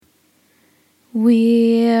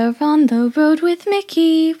We're on the road with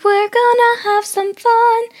Mickey, we're gonna have some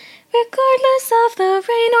fun. Regardless of the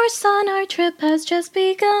rain or sun, our trip has just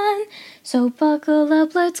begun. So buckle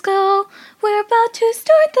up, let's go, we're about to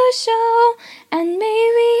start the show. And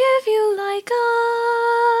maybe if you like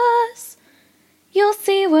us, you'll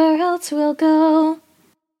see where else we'll go.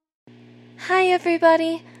 Hi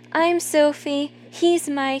everybody, I'm Sophie, he's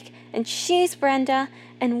Mike, and she's Brenda,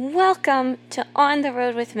 and welcome to On the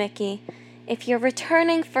Road with Mickey. If you're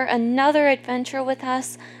returning for another adventure with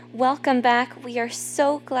us, welcome back. We are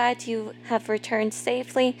so glad you have returned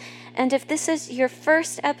safely. And if this is your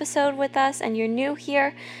first episode with us and you're new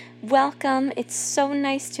here, welcome. It's so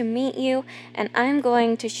nice to meet you, and I'm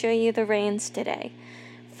going to show you the reins today.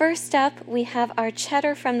 First up, we have our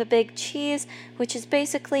Cheddar from the Big Cheese, which is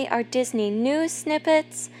basically our Disney news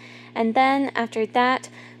snippets. And then after that,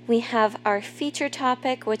 we have our feature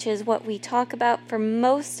topic, which is what we talk about for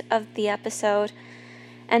most of the episode.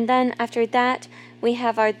 And then after that, we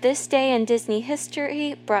have our This Day in Disney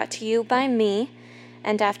History, brought to you by me.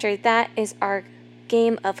 And after that is our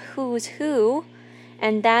game of Who's Who,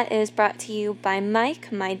 and that is brought to you by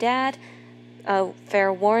Mike, my dad. Oh,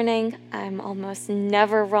 fair warning, I'm almost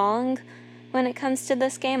never wrong when it comes to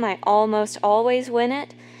this game. I almost always win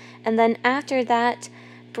it. And then after that,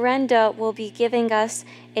 Brenda will be giving us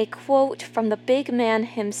a quote from the big man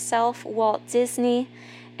himself, Walt Disney,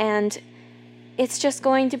 and it's just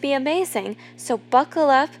going to be amazing. So buckle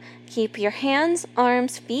up, keep your hands,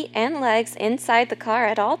 arms, feet, and legs inside the car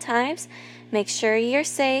at all times. Make sure you're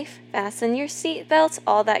safe, fasten your seatbelts,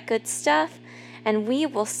 all that good stuff, and we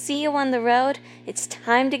will see you on the road. It's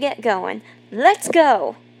time to get going. Let's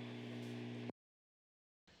go!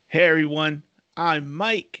 Hey everyone, I'm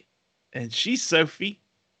Mike, and she's Sophie.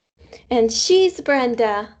 And she's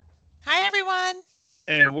Brenda. Hi everyone!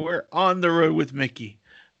 And we're on the road with Mickey.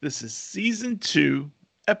 This is season 2,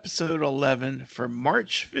 episode 11 for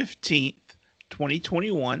March 15th,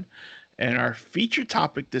 2021. And our feature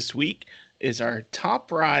topic this week is our top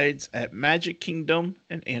rides at Magic Kingdom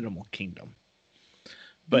and Animal Kingdom.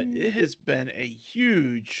 But it has been a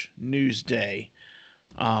huge news day,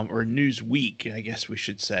 or news week, I guess we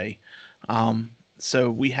should say.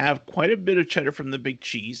 So we have quite a bit of cheddar from the Big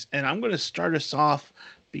Cheese, and I'm going to start us off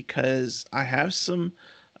because I have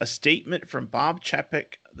a statement from Bob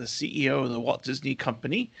Chapek, the CEO of the Walt Disney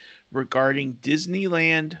Company, regarding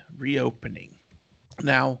Disneyland reopening.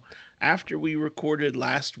 Now, after we recorded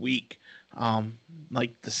last week,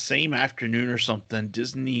 like the same afternoon or something,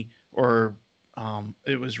 it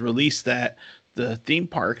was released that the theme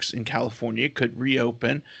parks in California could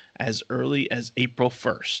reopen as early as April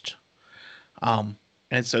 1st.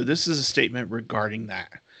 And so this is a statement regarding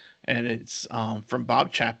that. And it's from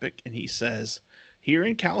Bob Chapek, and he says, "Here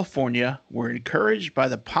in California, we're encouraged by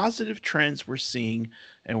the positive trends we're seeing,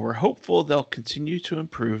 and we're hopeful they'll continue to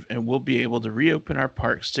improve, and we'll be able to reopen our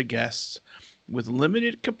parks to guests with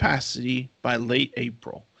limited capacity by late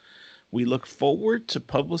April. We look forward to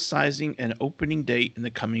publicizing an opening date in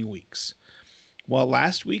the coming weeks. While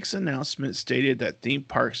last week's announcement stated that theme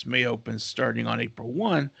parks may open starting on April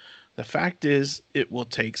 1, the fact is it will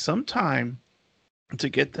take some time to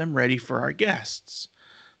get them ready for our guests.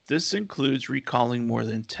 This includes recalling more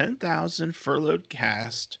than 10,000 furloughed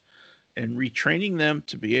cast and retraining them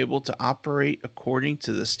to be able to operate according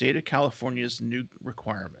to the state of California's new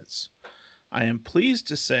requirements. I am pleased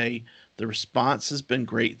to say the response has been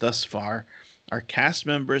great thus far. Our cast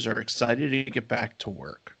members are excited to get back to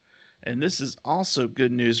work. And this is also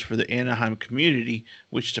good news for the Anaheim community,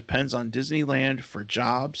 which depends on Disneyland for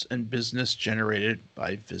jobs and business generated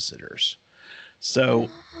by visitors." So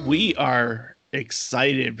we are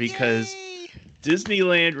excited because Yay!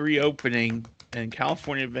 Disneyland reopening and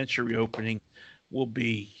California Adventure reopening will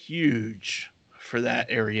be huge for that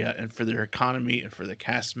area and for their economy and for the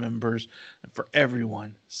cast members and for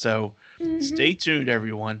everyone. So stay tuned,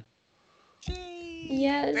 everyone. Yay!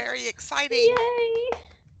 Yes. Very exciting! Yay!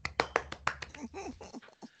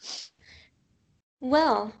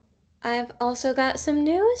 Well, I've also got some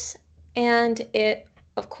news, and it,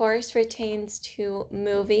 of course, pertains to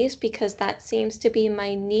movies because that seems to be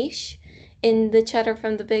my niche in the Cheddar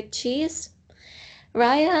from the Big Cheese.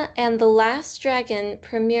 Raya and the Last Dragon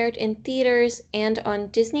premiered in theaters and on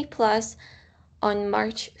Disney Plus on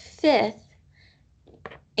March 5th,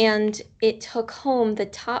 and it took home the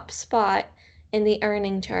top spot in the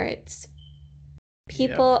earning charts.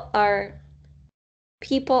 People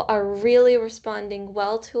are really responding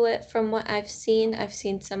well to it from what I've seen. I've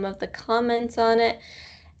seen some of the comments on it,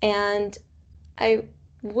 and I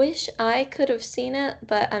wish I could have seen it,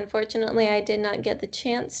 but unfortunately I did not get the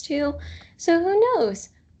chance to. So who knows?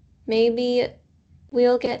 Maybe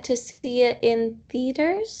we'll get to see it in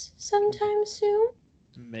theaters sometime soon.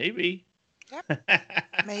 Maybe.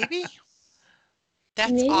 Maybe.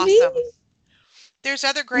 That's Maybe. awesome. There's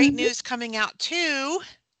other great news coming out too.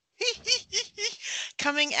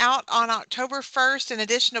 Coming out on October 1st, in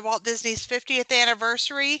addition to Walt Disney's 50th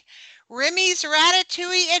anniversary, Remy's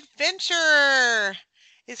Ratatouille Adventure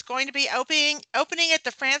is going to be opening at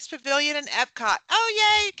the France Pavilion in Epcot.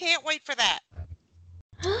 Oh, yay! Can't wait for that.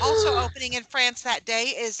 Also opening in France that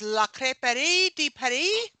day is La Crêperie de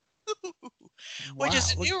Paris, which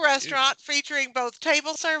is a new restaurant featuring both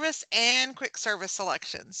table service and quick service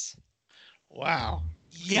selections. Wow.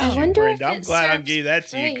 Yeah. I wonder Brenda, if I'm it glad I serves gave that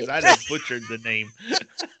to you because I'd crepes. have butchered the name.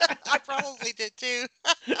 I probably did too.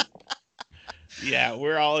 Yeah,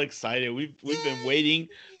 we're all excited. We've been waiting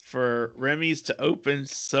for Remy's to open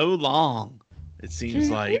so long, it seems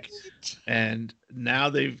like. And now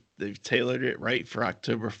they've tailored it right for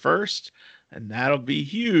October 1st, and that'll be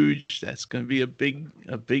huge. That's going to be a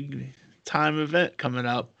big time event coming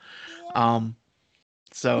up.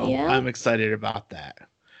 So Yeah. I'm excited about that.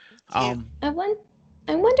 Yeah.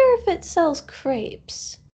 I wonder if it sells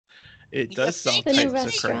crepes. It does sell The new types of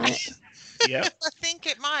restaurant. crepes. Yep, I think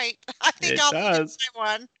it might. I think it I'll does. try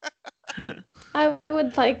one. I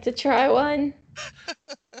would like to try one.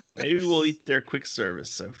 Maybe we'll eat their quick service,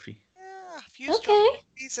 Sophie. Yeah, a few Okay.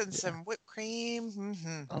 strawberries and some whipped cream.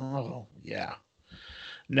 Oh, yeah.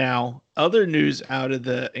 Now, other news out of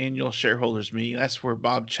the annual shareholders meeting, that's where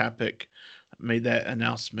Bob Chapek made that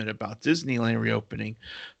announcement about Disneyland reopening.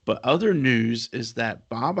 But other news is that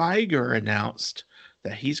Bob Iger announced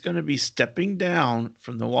that he's going to be stepping down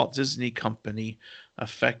from the Walt Disney Company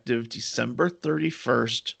effective December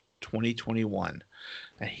 31st, 2021.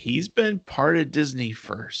 Now, he's been part of Disney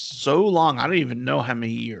for so long. I don't even know how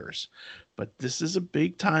many years, but this is a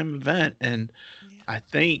big time event. And I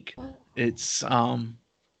think it's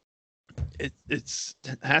it's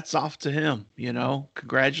hats off to him,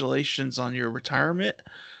 congratulations on your retirement,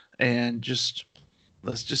 and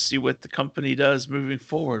let's just see what the company does moving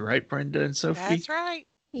forward, right, Brenda and Sophie? That's right.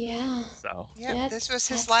 Yeah. So Yep, this was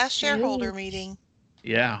his last shareholder huge. meeting.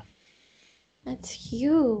 yeah. That's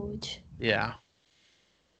huge. Yeah.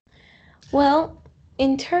 Well,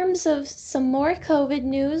 in terms of some more COVID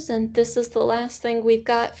news, and this is the last thing we've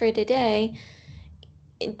got for today,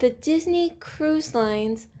 the Disney Cruise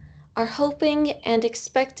Lines are hoping and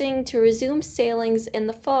expecting to resume sailings in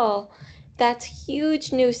the fall. That's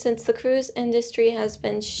huge news since the cruise industry has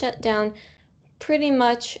been shut down pretty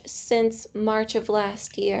much since March of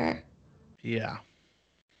last year. Yeah.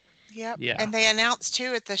 Yep. Yeah. And they announced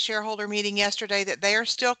too at the shareholder meeting yesterday that they are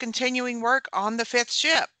still continuing work on the 5th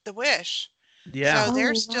ship, the Wish. Yeah. So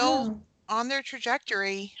they're Oh, still wow. on their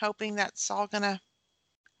trajectory, hoping that's all gonna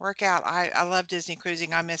work out. I love Disney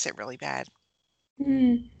cruising. I miss it really bad.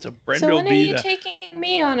 So Brenda So will when are be you taking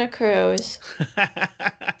me on a cruise?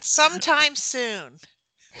 Sometime soon.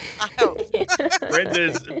 I hope.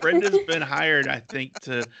 Brenda's been hired, I think,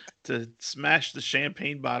 to smash the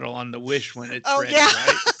champagne bottle on the Wish when it's ready, yeah.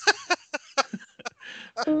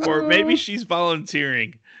 right? Or maybe she's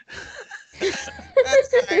volunteering. That's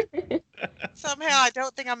right. Somehow I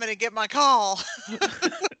don't think I'm going to get my call.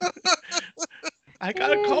 I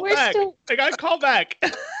got a call back. I got a call back.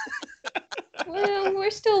 Well,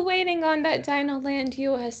 we're still waiting on that Dinoland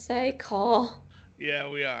USA call. Yeah,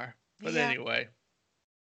 we are. But Yeah. anyway.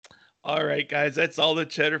 All right, guys, that's all the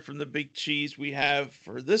cheddar from the Big Cheese we have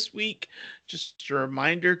for this week. Just a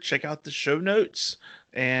reminder, check out the show notes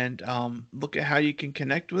and look at how you can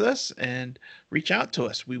connect with us and reach out to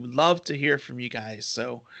us. We would love to hear from you guys.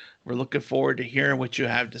 So we're looking forward to hearing what you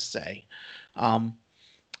have to say. And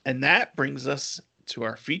that brings us to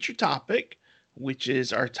our feature topic, which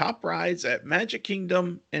is our top rides at Magic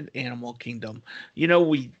Kingdom and Animal Kingdom.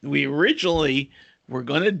 We originally were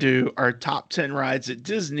going to do our top 10 rides at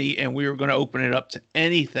Disney, and we were going to open it up to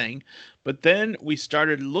anything. But then we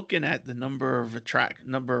started looking at the number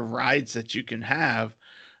of rides that you can have,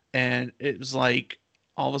 and it was like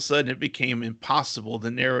all of a sudden it became impossible to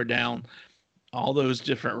narrow down all those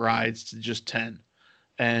different rides to just 10.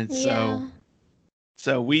 And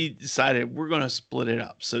so we decided we're going to split it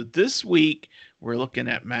up. So this week we're looking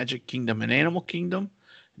at Magic Kingdom and Animal Kingdom.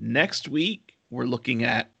 Next week we're looking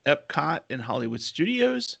at Epcot and Hollywood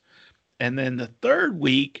Studios. And then the third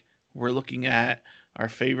week we're looking at our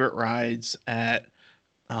favorite rides at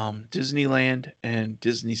Disneyland and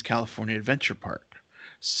Disney's California Adventure Park.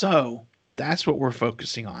 So that's what we're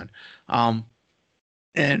focusing on.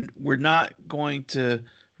 And we're not going to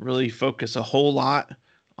really focus a whole lot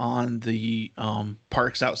on the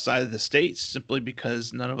parks outside of the States simply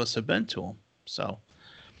because none of us have been to them. So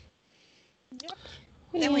Yep.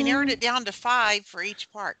 And we Yeah. narrowed it down to 5 for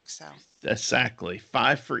each park. So Exactly.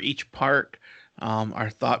 5 for each park. Our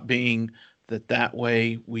thought being that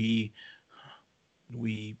way we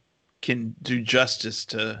can do justice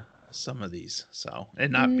to some of these. So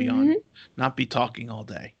and Mm-hmm. not be talking all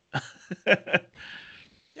day. yep.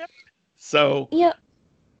 So Yep.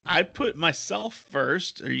 I put myself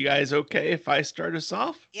first. Are you guys okay if I start us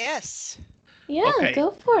off? Yes. Yeah, Okay.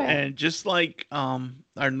 go for it. And just like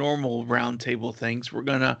our normal round table things, we're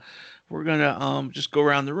gonna just go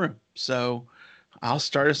around the room. So I'll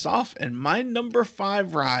start us off. And my number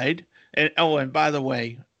 5 ride, and oh, and by the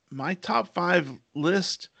way, my top 5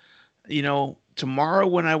 list, tomorrow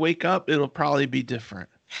when I wake up, it'll probably be different.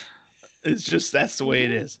 It's just that's the way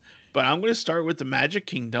it Yeah. is. But I'm going to start with the Magic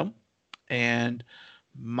Kingdom, and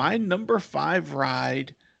my number 5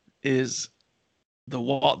 ride is the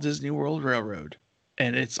Walt Disney World Railroad.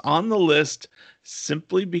 And it's on the list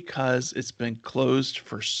simply because it's been closed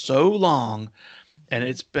for so long, and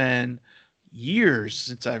it's been years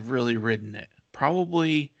since I've really ridden it.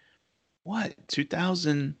 Probably what,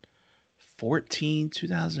 2014,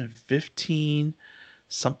 2015,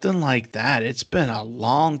 something like that. It's been a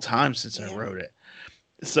long time since I Yeah. rode it.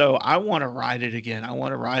 So I want to ride it again. I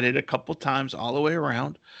want to ride it a couple times all the way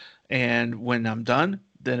around. And when I'm done,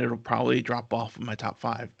 then it'll probably drop off of my top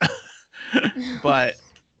 5. But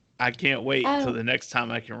I can't wait I till don't the next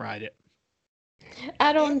time I can ride it. Yeah.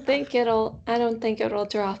 I don't think it'll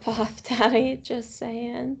drop off, Daddy. Just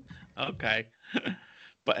saying. Okay.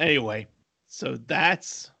 But anyway, so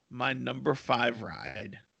that's my number 5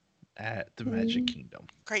 ride at the Magic Mm. Kingdom.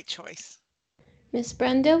 Great choice. Miss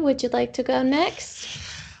Brenda, would you like to go next?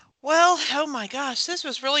 Well, oh my gosh, this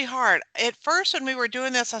was really hard. At first, when we were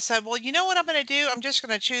doing this, I said, well, you know what I'm going to do? I'm just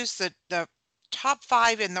going to choose the top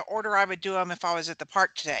 5 in the order I would do them if I was at the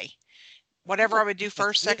park today. Whatever I would do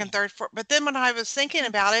first, second, third, fourth. But then when I was thinking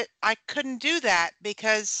about it, I couldn't do that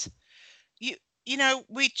because you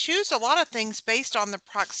we choose a lot of things based on the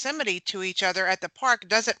proximity to each other at the park.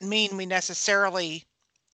 Doesn't mean we necessarily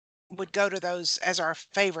would go to those as our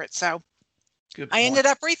favorite. So Good I point. ended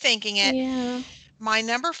up rethinking it. Yeah. My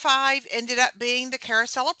number 5 ended up being the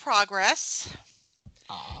Carousel of Progress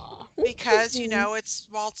Ah, because, it's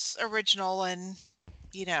Walt's original and,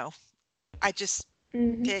 I just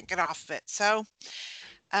Mhm. can't get off of it. So,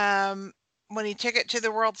 when he took it to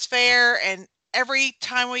the World's Fair, and every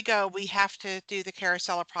time we go, we have to do the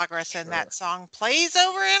Carousel of Progress, and sure. that song plays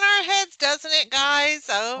over in our heads, doesn't it, guys?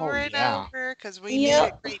 Over Oh and yeah. over, because we need it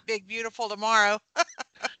Yep. great, big, beautiful tomorrow.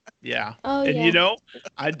 Yeah. Oh And yeah.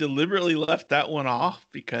 I deliberately left that one off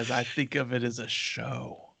because I think of it as a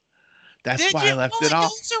show. That's Did why you? I left Well, it it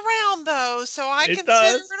off. goes around, though, so I It consider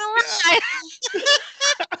does. it a Yeah. ride.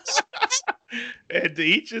 And to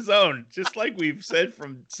each his own. Just like we've said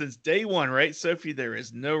since day one, right, Sophie? There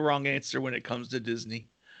is no wrong answer when it comes to Disney.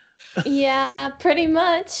 Yeah, pretty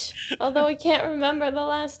much. Although I can't remember the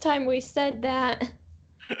last time we said that.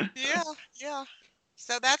 Yeah, yeah.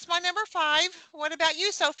 So that's my number 5. What about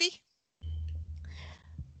you, Sophie?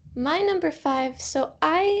 My number 5. So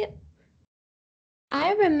I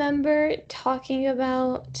remember talking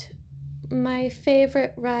about my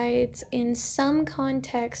favorite rides in some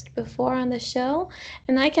context before on the show,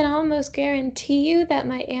 and I can almost guarantee you that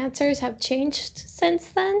my answers have changed since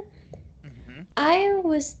then. Hmm. I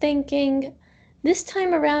was thinking, this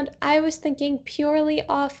time around, I was thinking purely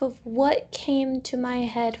off of what came to my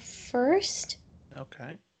head first.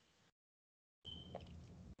 Okay.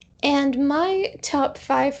 And my top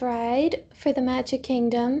 5 ride for the Magic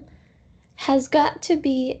Kingdom has got to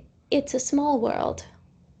be It's a Small World.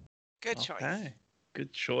 Good choice. Okay.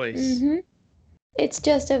 Good choice. Mm-hmm. It's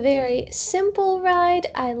just a very simple ride.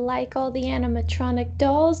 I like all the animatronic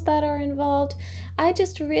dolls that are involved. I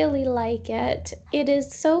just really like it. It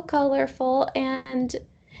is so colorful, and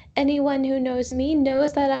anyone who knows me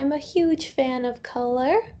knows that I'm a huge fan of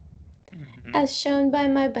color, Hmm. as shown by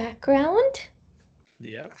my background,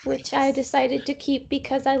 Yep. which I Yes. decided to keep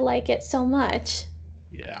because I like it so much.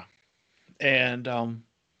 Yeah. And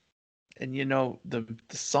the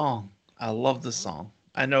song. I love the Mhm. song.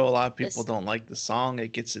 I know a lot of people This, don't like the song.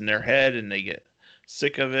 It gets in their head and they get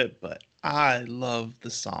sick of it, but I love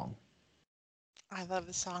the song. I love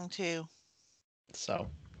the song too. So,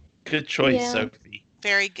 good choice, yeah. Sophie.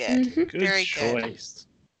 Very good. hmm Good Very good. choice.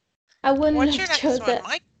 I wouldn't What's your have next chose one, it.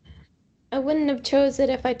 Mike? I wouldn't have chose it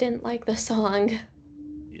if I didn't like the song.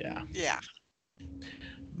 Yeah. Yeah.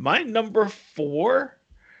 My number 4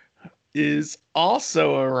 is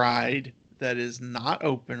also a ride that is not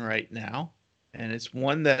open right now, and it's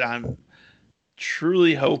one that I'm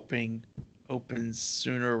truly hoping opens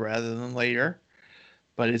sooner rather than later.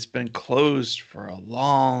 but it's been closed for a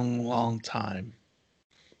long, long time.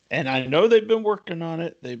 And I know they've been working on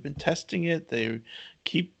it. They've been testing it. They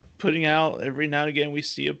keep putting out every now and again. We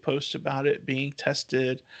see a post about it being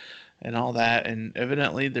tested and all that. And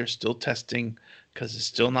evidently, they're still testing because it's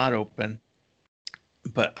still not open.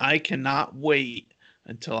 But I cannot wait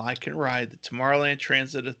until I can ride the Tomorrowland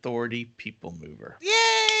Transit Authority People Mover.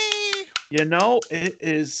 Yay! You know,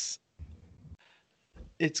 it's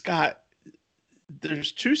got,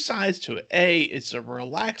 there's two sides to it. A, it's a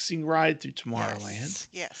relaxing ride through Tomorrowland.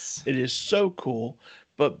 Yes. It is so cool.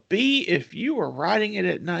 But B, if you are riding it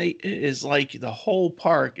at night, it is like the whole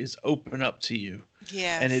park is open up to you.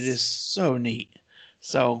 Yes. And it is so neat.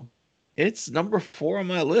 So it's number 4 on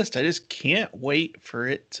my list. I just can't wait for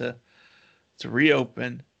it to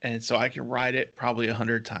reopen, and so I can ride it probably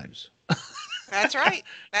 100 times. That's right.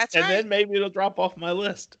 That's and right. then maybe it'll drop off my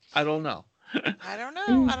list. I don't know. I don't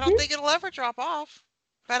know. I don't think it'll ever drop off.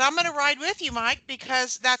 But I'm going to ride with you, Mike,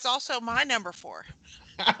 because that's also my number 4.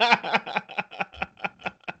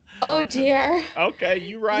 Oh dear. Okay,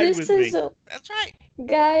 you ride with me. That's right.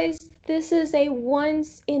 Guys, this is a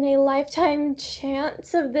once in a lifetime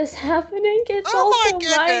chance of this happening. It's Oh my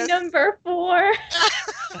also my goodness. number 4.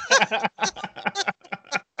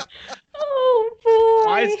 Oh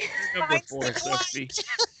Why is boy. it number Mike's 4, the Sophie?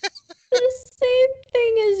 The same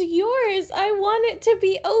thing as yours. I want it to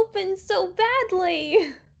be open so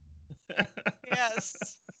badly.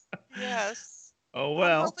 Yes. Yes. Oh I'm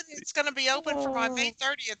well. hoping it's going to be open for my May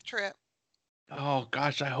 30th trip. Oh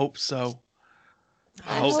gosh, I hope so.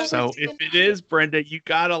 I I hope hope so. it's If gonna it is, Brenda, you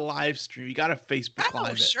gotta live stream. You gotta Facebook Oh,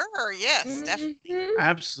 Live it. sure. Yes, definitely. Mhm.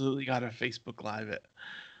 Absolutely gotta Facebook Live it.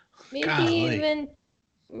 Maybe Golly. even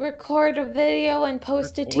record a video and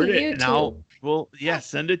post it to Record it, YouTube. and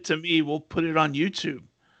send it to me. We'll put it on YouTube.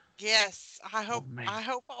 Yes. I hope man. I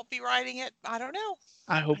hope I'll be riding it. I don't know.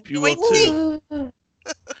 I hope can you wait will to see. too. Ooh.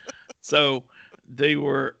 So they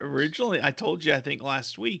were originally, I told you, I think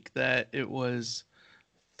last week, that it was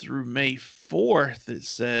through May 4th. It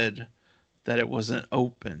said that it wasn't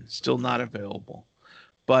open, still not available.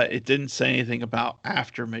 But it didn't say anything about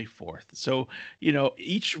after May 4th. So,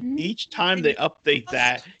 each time they update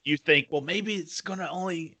that, you think, well, maybe it's going to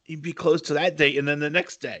only be close to that date and then the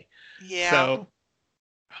next day. Yeah. So,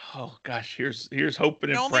 oh gosh, here's hoping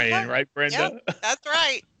and Only praying, hope. right, Brenda? Yep, that's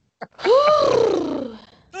right.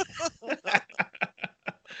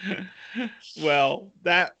 Well,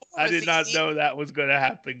 that I was did not easy. know that was going to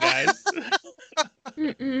happen, guys.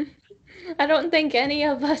 Mm-mm. I don't think any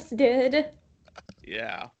of us did.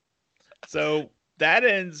 Yeah. So that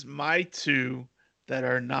ends my 2 that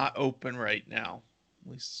are not open right now.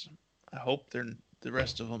 At least I hope the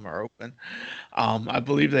rest of them are open. I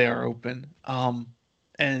believe they are open.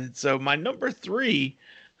 And so my number 3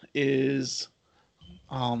 is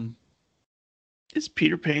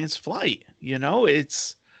Peter Pan's Flight.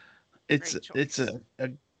 It's Great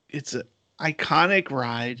it's a iconic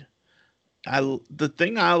ride. The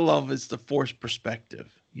thing I love is the forced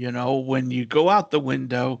perspective. When you go out the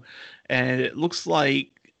window and it looks like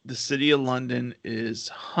the city of London is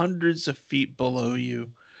hundreds of feet below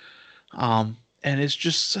you. And it's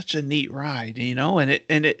just such a neat ride,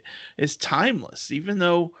 and it is timeless, even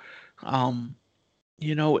though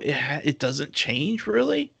it doesn't change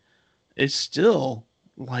really. It's still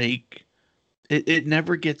like it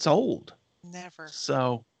never gets old. Never.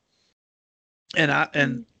 So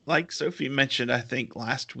and like Sophie mentioned, I think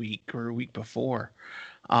last week or a week before,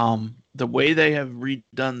 the way they have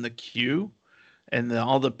redone the queue and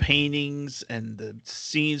all the paintings and the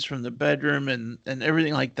scenes from the bedroom and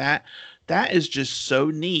everything like that, that is just so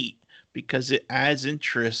neat because it adds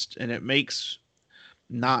interest and it makes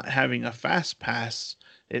not having a fast pass,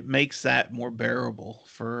 it makes that more bearable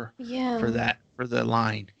for the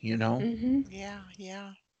line, Mm-hmm.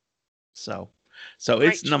 Yeah. So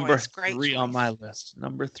Great it's number choice, great 3 on choice. my list.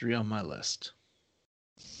 Number 3 on my list.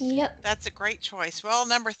 Yep. That's a great choice. Well,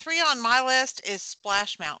 number 3 on my list is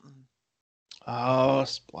Splash Mountain. Oh,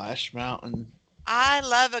 Splash Mountain. I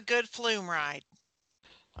love a good flume ride.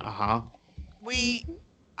 Uh-huh.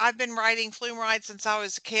 I've been riding flume rides since I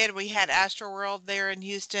was a kid. We had Astroworld there in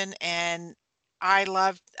Houston, and I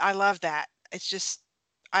love that. It's just,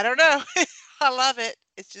 I don't know. I love it.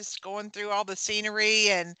 It's just going through all the scenery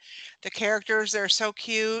and the characters. They're so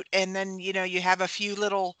cute. And then, you have a few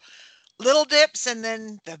little dips and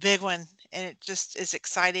then the big one. And it just is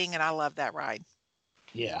exciting. And I love that ride.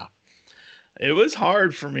 Yeah. It was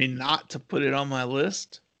hard for me not to put it on my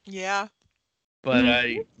list, Yeah. but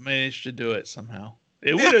I managed to do it somehow.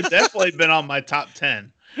 It would have definitely been on my top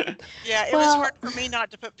 10. Yeah, it was hard Well, for me not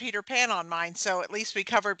to put Peter Pan on mine, so at least we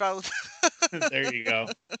covered both. There you go.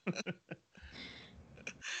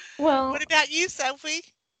 What well, about you, Sophie?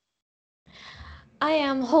 I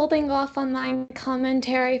am holding off on my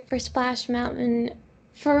commentary for Splash Mountain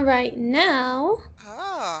for right now,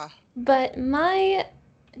 Ah, but my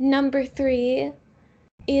number three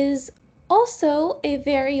is also a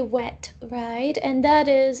very wet ride, and that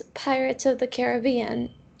is Pirates of the Caribbean.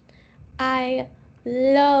 I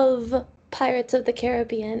love Pirates of the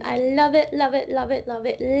Caribbean. I love it, love it, love it, love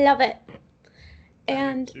it, love it. I do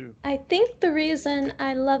And too. I think the reason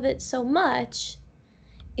I love it so much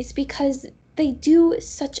is because they do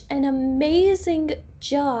such an amazing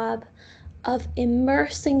job of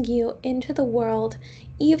immersing you into the world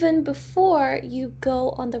even before you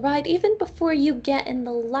go on the ride, even before you get in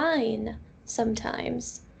the line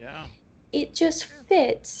sometimes. Yeah. It just true.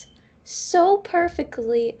 fits so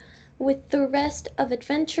perfectly with the rest of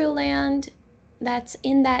Adventureland that's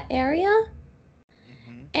in that area.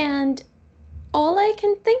 Hmm. And all I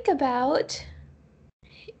can think about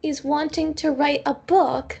is wanting to write a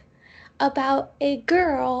book about a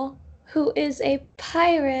girl who is a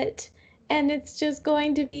pirate, and it's just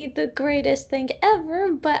going to be the greatest thing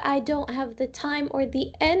ever, but I don't have the time or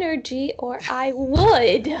the energy, or I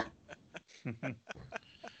would.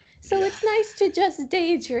 So Yeah. it's nice to just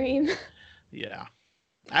daydream. Yeah.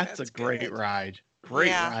 That's a That's great good. ride. Great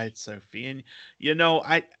Yeah. ride, Sophie. And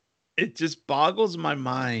I it just boggles my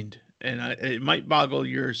mind, and it might boggle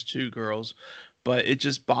yours too, girls, but it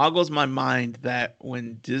just boggles my mind that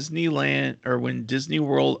when Disneyland or when Disney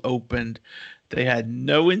World opened, they had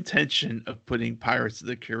no intention of putting Pirates of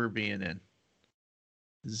the Caribbean in.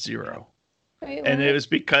 Zero. Wait, And it what? was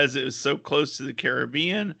because it was so close to the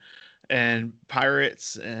Caribbean and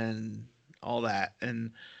pirates and all that.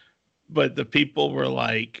 And but the people were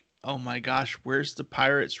like, "Oh my gosh, where's the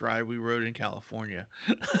pirates ride we rode in California?"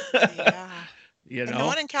 Yeah. You And the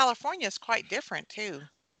one know, in California is quite different too.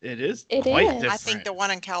 it is It quite I is. think different. the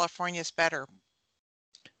one in California is better.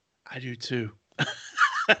 I do too.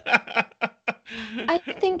 I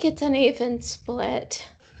think it's an even split.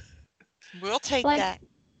 We'll take Like, that.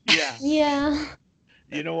 Yeah. yeah.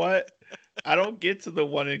 You know what? I don't get to the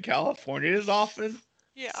one in California as often,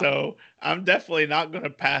 Yeah. so I'm definitely not going to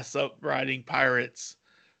pass up riding pirates.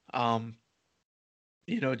 Um,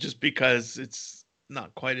 just because it's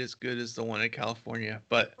not quite as good as the one in California.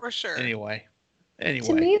 But For sure. anyway, To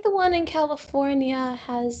anyway, me, the one in California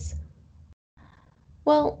has,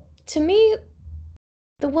 well, to me,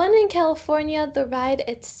 the one in California, the ride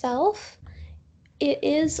itself, it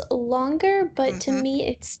is longer, but to Mm-hmm. me,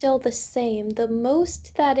 it's still the same. The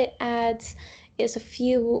most that it adds is a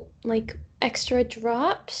few, like, extra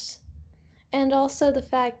drops, and also the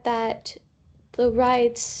fact that the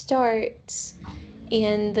ride starts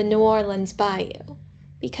in the New Orleans Bayou.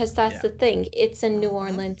 Because that's yeah. the thing, it's in New Mm-hmm.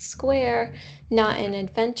 Orleans Square, not in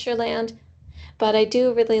Adventureland. But I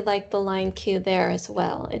do really like the line queue there as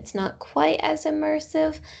well. It's not quite as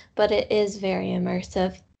immersive, but it is very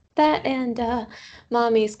immersive. That Yeah. and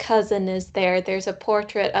Mommy's cousin is there. There's a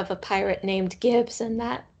portrait of a pirate named Gibbs in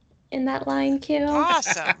that line queue.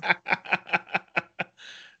 Awesome.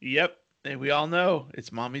 Yep. And we all know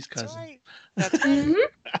it's mommy's That's cousin. right. That's right.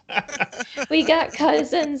 Hmm. We got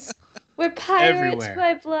cousins. We're pirates Everywhere.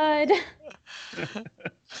 by blood.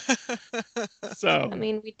 I So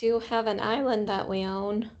mean, we do have an island that we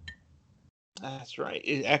own. that's right.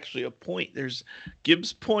 Actually, a point. There's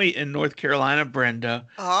Gibbs Point in North Carolina. Brenda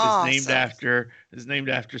Awesome. is named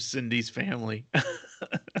after Cindy's family. Oh,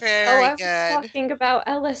 Very I was good. talking about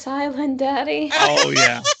Ellis Island, Daddy. Oh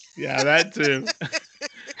yeah, yeah, that too.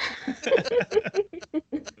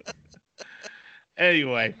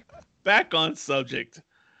 Anyway, back on subject.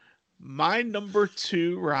 My number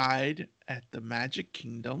two ride at the Magic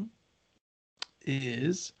Kingdom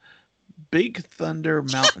is Big Thunder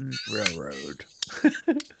Mountain Railroad.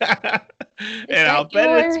 And Is I'll that bet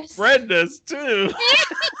it's yours? Brenda's too.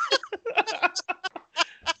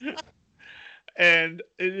 And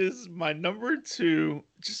it is my number two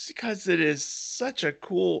just because it's such a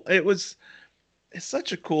cool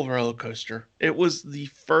roller coaster. It was the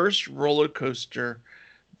first roller coaster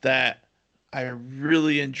that I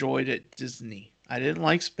really enjoyed at Disney. I didn't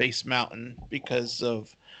like Space Mountain because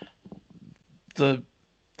of the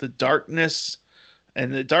the darkness,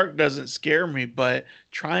 and the dark doesn't scare me, but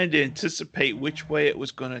trying to anticipate which way it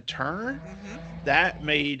was going to turn, Mm-hmm. that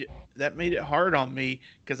made it hard on me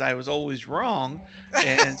because I was always wrong,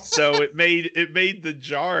 and so it made the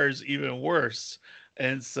jars even worse,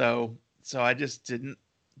 and so I just didn't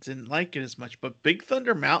like it as much. But Big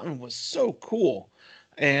Thunder Mountain was so cool,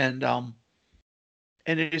 and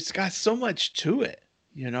and it's got so much to it,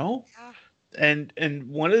 you know? Yeah. And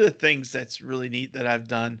one of the things that's really neat that I've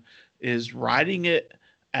done is riding it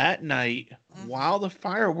at night Mm-hmm. while the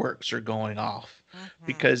fireworks are going off, Mm-hmm.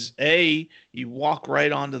 because A, you walk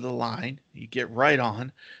right onto the line, you get right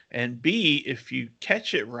on, and B, if you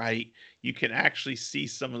catch it right, you can actually see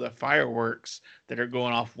some of the fireworks that are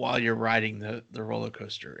going off while you're riding the roller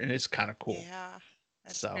coaster, and it's kind of cool. Yeah.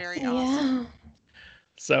 That's So very awesome. Yeah.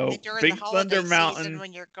 so And during the Big Thunder holiday season, Mountain.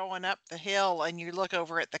 when you're going up the hill and you look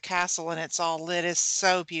over at the castle and it's all lit, is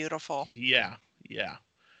so beautiful. Yeah, yeah.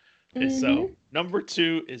 And so Mm-hmm. number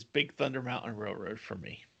two is Big Thunder Mountain Railroad for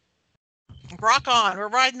me. Rock on. We're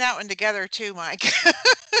riding that one together too, Mike.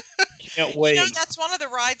 Can't wait. That's one of the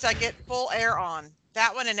rides I get full air on.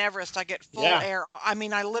 That one in Everest, I get full Yeah, air. I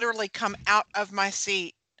mean, I literally come out of my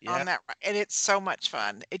seat on yeah. that, and it's so much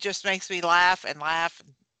fun. It just makes me laugh and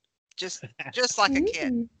just just like a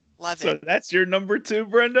kid. Mm. Love it. So that's your number two,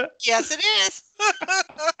 Brenda. Yes, it is.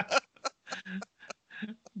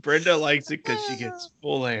 Brenda likes it because she gets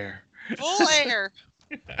full air. Full air.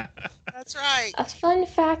 That's right. A fun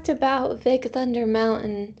fact about Big Thunder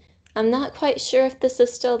Mountain, I'm not quite sure if this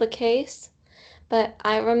is still the case, but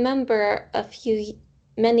I remember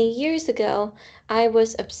many years ago, I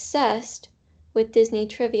was obsessed with Disney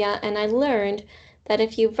trivia, and I learned that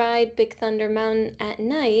if you ride Big Thunder Mountain at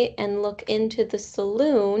night and look into the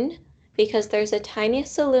saloon, because there's a tiny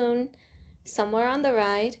saloon somewhere on the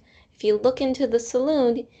ride, if you look into the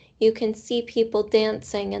saloon, you can see people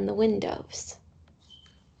dancing in the windows.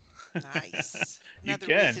 Nice. You Another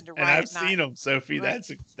can, reason to and ride I've at seen night. them, Sophie. Right.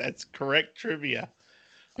 That's correct trivia.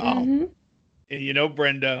 Um, Mm-hmm. and you know,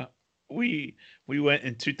 Brenda, we went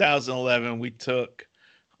in 2011. We took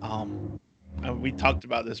we talked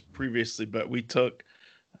about this previously, but we took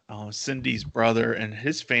Cindy's brother and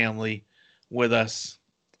his family with us,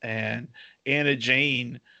 and Anna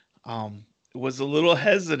Jane um, was a little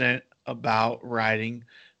hesitant about riding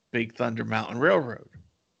Big Thunder Mountain Railroad,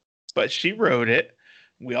 but she rode it.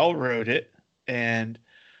 We all rode it, and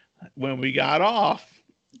when we got off,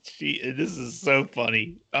 this is so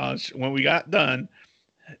funny. When we got done,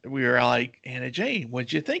 we were like, Anna Jane,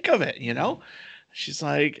 what'd you think of it? You know, she's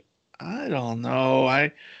like, I don't know.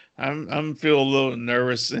 I'm feeling a little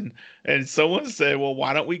nervous, and someone said, well,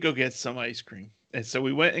 why don't we go get some ice cream? And so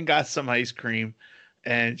we went and got some ice cream,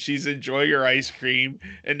 and she's enjoying her ice cream,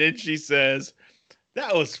 and then she says,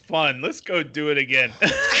 that was fun. Let's go do it again.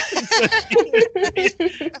 So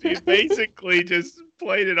she basically just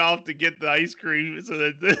played it off to get the ice cream. So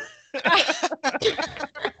that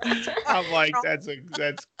I'm like,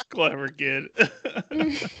 that's clever, kid.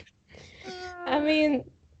 I mean,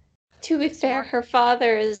 to be fair, Smart. her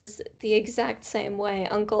father is the exact same way.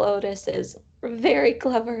 Uncle Otis is very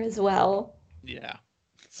clever as well. Yeah.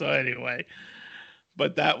 So anyway,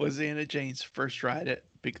 but that was Anna Jane's first ride at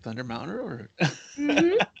Big Thunder Mountain Railroad.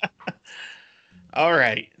 Hmm. All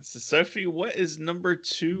right. So Sophie, what is number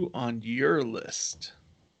two on your list?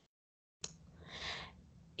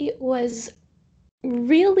 It was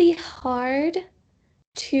really hard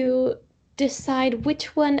to decide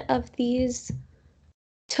which one of these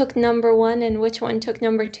took number one and which one took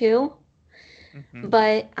number two, Mm-hmm.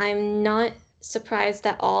 but I'm not surprised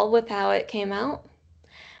at all with how it came out.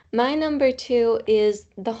 My number two is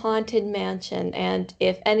The Haunted Mansion, and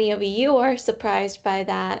if any of you are surprised by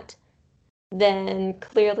that, then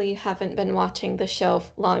clearly you haven't been watching the show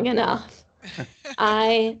long enough.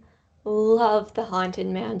 I love The Haunted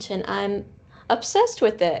Mansion. I'm obsessed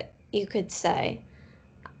with it, you could say.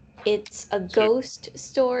 It's a So, ghost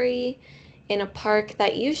story in a park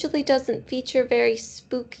that usually doesn't feature very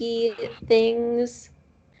spooky things,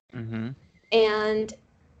 mm-hmm. and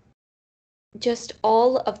just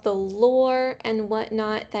all of the lore and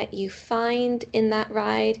whatnot that you find in that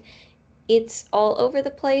ride, it's all over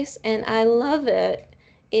the place, and I love it.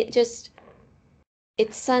 It just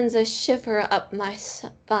it sends a shiver up my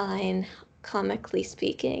spine, comically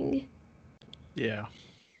speaking. Yeah,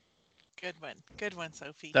 Good one. Good one,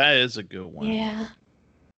 Sophie. that is a good one. Yeah,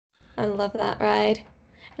 I love that ride.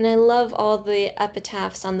 And I love all the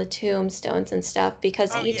epitaphs on the tombstones and stuff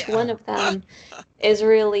because Oh each yeah. one of them is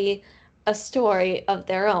really a story of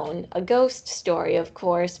their own. A ghost story, of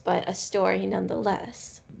course, but a story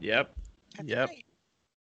nonetheless. Yep. That's Yep. right.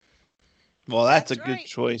 Well, that's a That's good right.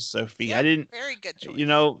 choice, Sophie. I Yep. didn't, Very good you choice.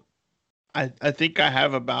 know, I think I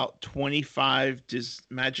have about 25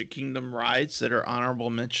 Magic Kingdom rides that are honorable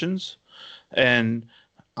mentions. And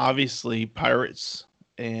obviously, Pirates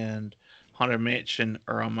and Haunted Mansion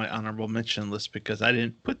are on my honorable mention list because I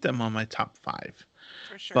didn't put them on my top five.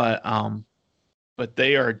 For sure. But but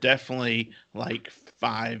they are definitely like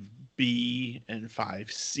 5 5B and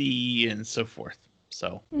 5C and so forth.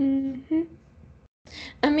 So. Mm-hmm.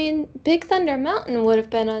 I mean, Big Thunder Mountain would have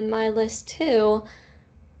been on my list too.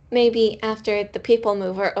 Maybe after the People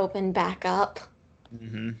Mover opened back up.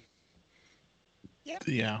 Mm-hmm. Yep.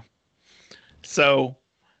 Yeah. So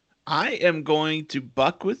I am going to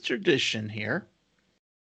buck with tradition here.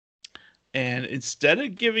 And instead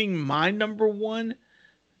of giving my number one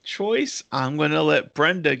choice, I'm going to let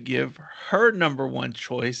Brenda give her number one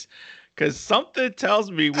choice because something tells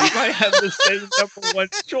me we might have the same number one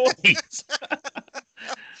choice.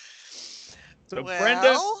 So,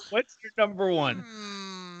 Brenda, Well, what's your number one?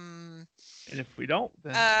 And if we don't,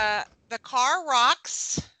 then the car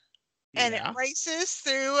rocks and it yeah. races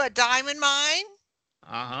through a diamond mine.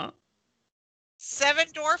 Uh-huh. Seven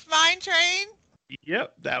Dwarf Mine Train.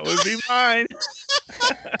 Yep, that would be mine.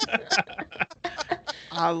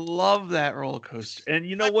 I love that roller coaster. And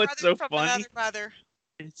you know My what's brother so from funny? another mother.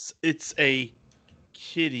 It's a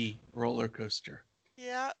kiddie roller coaster.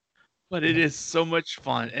 Yeah. But it is so much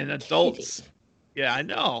fun. And adults, yeah, I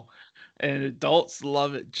know. And adults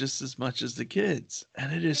love it just as much as the kids.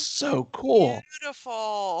 And it is so cool.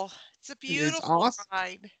 Beautiful. It's a It is beautiful awesome.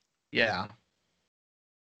 ride. Yeah.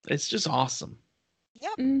 It's just awesome.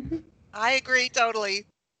 Yep. Mm-hmm. I agree totally.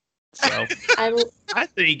 So I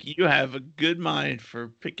think you have a good mind for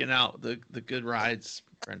picking out the good rides,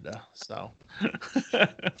 Brenda. So 3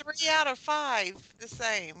 out of 5, the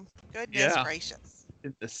same. Goodness yeah. gracious.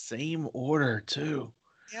 In the same order too.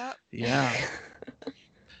 Yep. Yeah.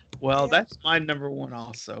 Well, Yep. that's my number one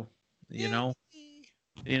also. You know,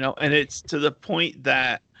 and it's to the point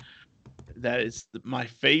that it's my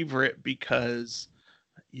favorite because,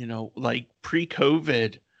 like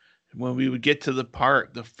pre-COVID, when we would get to the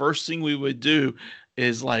park, the first thing we would do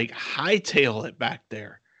is like hightail it back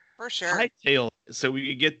there. For sure. Hightail it so we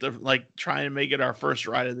could get try and make it our first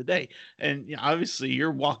ride of the day. And obviously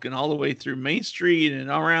you're walking all the way through Main Street and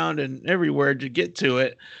around and everywhere to get to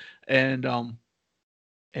it. And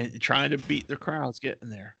trying to beat the crowds getting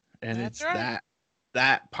there. And That's it's right.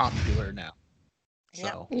 that popular now. Yep.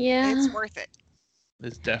 So Yeah. It's worth it.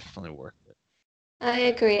 it's definitely worth it. I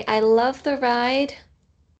agree. I love the ride.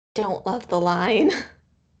 Don't love the line.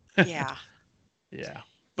 Yeah. Yeah.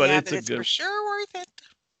 But yeah, it's but it's for sure worth it.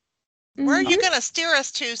 Where are you going to steer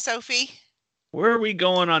us to, Sophie? Where are we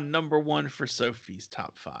going on number one for Sophie's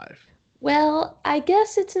top 5? Well, I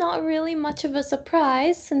guess it's not really much of a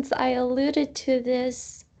surprise since I alluded to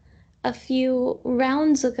this a few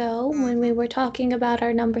rounds ago when we were talking about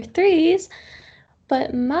our number 3s.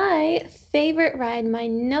 But my favorite ride, my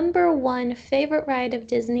number one favorite ride of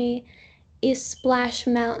Disney is Splash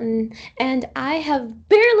Mountain, and I have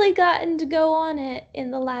barely gotten to go on it in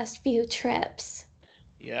the last few trips.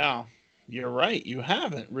 Yeah, you're right. You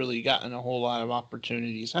haven't really gotten a whole lot of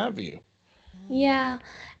opportunities, have you? Yeah,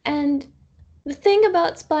 and the thing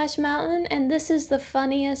about Splash Mountain, and this is the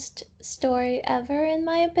funniest story ever in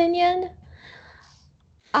my opinion,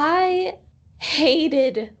 I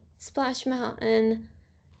hated Splash Mountain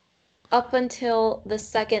up until the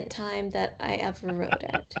second time that I ever rode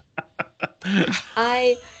it.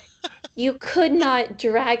 You could not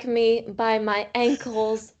drag me by my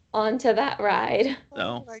ankles onto that ride.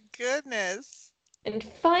 No. Oh my goodness. And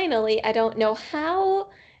finally, I don't know how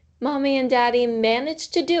Mommy and Daddy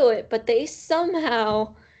managed to do it, but they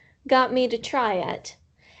somehow got me to try it.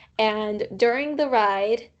 And during the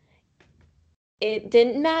ride, it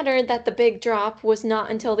didn't matter that the big drop was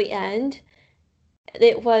not until the end.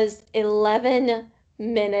 It was 11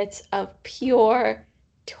 minutes of pure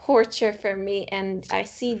torture for me, and I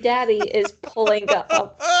see Daddy is pulling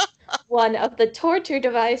up one of the torture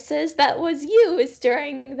devices that was used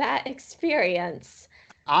during that experience.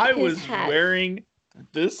 I was wearing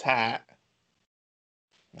this hat,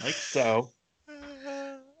 like so,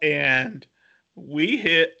 and we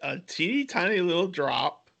hit a teeny tiny little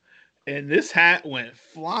drop, and this hat went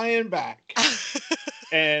flying back.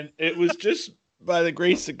 And it was just by the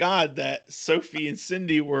grace of God that Sophie and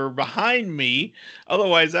Cindy were behind me.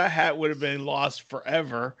 Otherwise, that hat would have been lost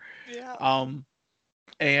forever. Yeah.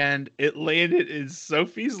 And it landed in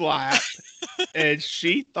Sophie's lap, and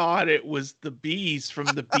she thought it was the bees from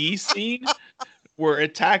the bee scene were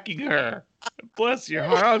attacking her. Bless your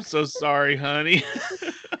heart. I'm so sorry, honey.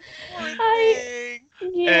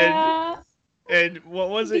 Yeah. And what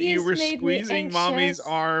was it? You were Bees made me squeezing Mommy's anxious.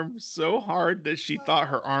 arm so hard that she thought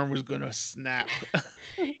her arm was going to snap.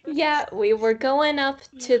 Yeah, we were going up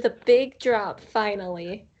to the big drop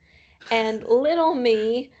finally. And little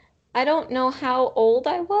me, I don't know how old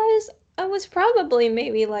I was. I was probably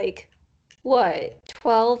maybe like, what,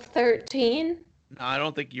 12, 13? No, I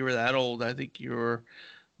don't think you were that old. I think you were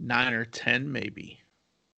 9 or 10, maybe.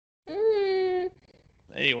 I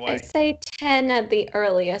Anyway, say 10 at the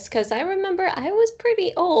earliest because I remember I was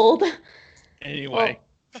pretty old. anyway.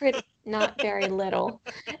 Well, not very little.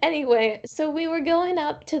 Anyway, so we were going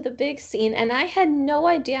up to the big scene, and I had no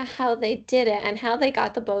idea how they did it and how they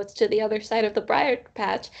got the boats to the other side of the briar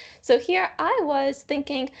patch. So here I was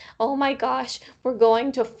thinking, oh my gosh, we're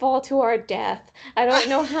going to fall to our death. I don't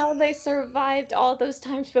know how they survived all those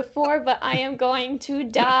times before, but I am going to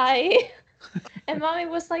die. And Mommy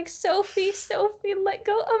was like, Sophie, Sophie, let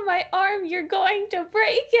go of my arm. You're going to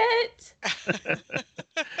break it.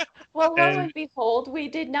 Well, lo and behold, we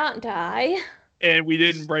did not die. And we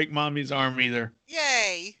didn't break Mommy's arm either.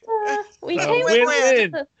 Yay. We So came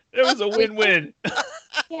win-win. close. It was a win-win.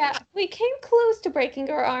 Yeah, we came close to breaking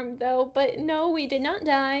our arm though, but no, we did not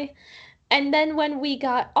die. And then when we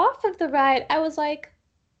got off of the ride, I was like,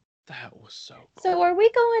 That was so cool. so are we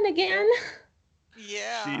going again?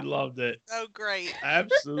 Yeah. She loved it. So great.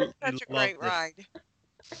 Absolutely Such a loved great ride.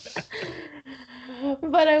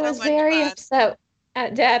 But I So was much very fun. upset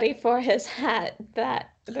at Daddy for his hat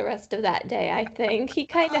the rest of that day, I think. He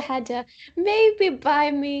kind of had to maybe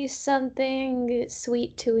buy me something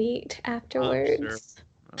sweet to eat afterwards.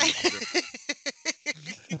 I'm sure.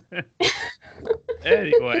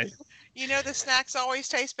 Anyway, You know the snacks always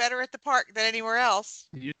taste better at the park than anywhere else.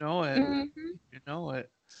 you know it. Mhm. You know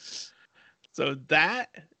it. So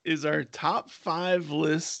that is our top 5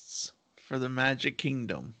 lists for the Magic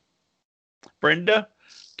Kingdom. Brenda,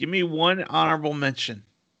 give me one honorable mention.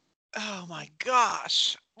 Oh my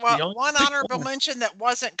gosh. You Well, only one pick honorable one. mention that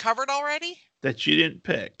wasn't covered already. That you didn't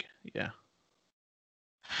pick. Yeah.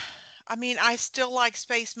 I mean, I still like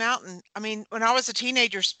Space Mountain. I mean, when I was a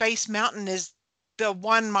teenager, Space Mountain is the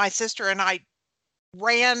one my sister and I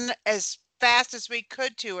ran as fast as we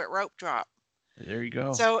could to at Rope Drop. There you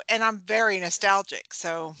go. So, and I'm very nostalgic.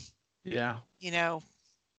 So, yeah. you know,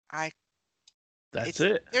 That's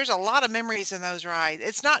it. There's a lot of memories in those rides.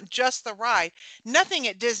 It's not just the ride. Nothing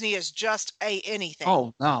at Disney is just anything.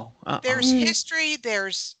 Oh, no. There's history,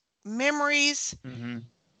 there's memories. Mm-hmm.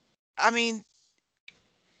 I mean,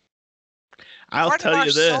 I'll part of tell our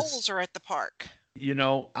you this. souls are at the park. You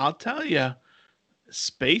know, I'll tell you,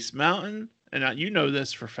 Space Mountain, and you know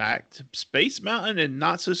this for fact, Space Mountain and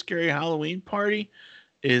Not So Scary Halloween Party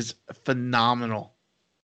is phenomenal.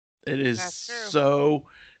 It is That's true. so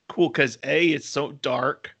cool because it's so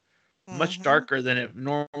dark, much Mhm. darker than it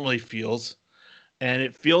normally feels. And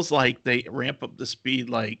it feels like they ramp up the speed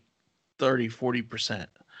like 30, 40%.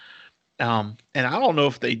 And I don't know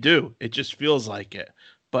if they do. It just feels like it.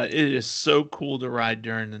 But it is so cool to ride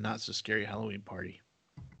during the Not So Scary Halloween Party.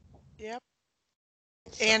 Yep.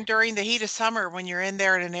 And during the heat of summer when you're in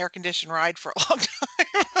there in an air-conditioned ride for a long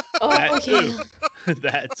time. That too.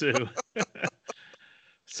 That too.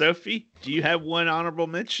 Sophie, do you have one honorable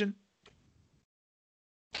mention?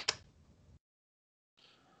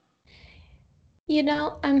 You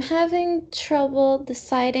know, I'm having trouble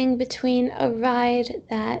deciding between a ride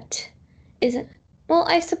that isn't. Well,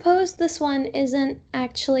 I suppose this one isn't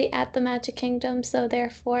actually at the Magic Kingdom, so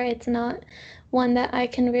therefore it's not one that I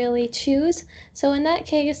can really choose. So in that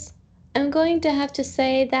case, I'm going to have to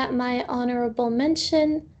say that my honorable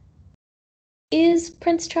mention is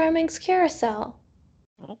Prince Charming's Carousel.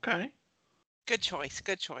 Okay. Good choice.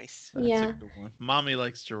 Good choice. That's Yeah. a good one. Mommy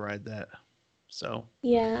likes to ride that. So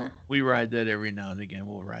Yeah. we ride that every now and again.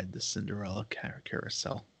 We'll ride the Cinderella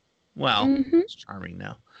carousel. Well, Mhm. it's charming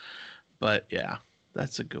now. But yeah,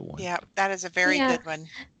 that's a good one. Yeah, that is a very Yeah. good one.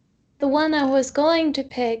 The one I was going to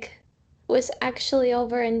pick was actually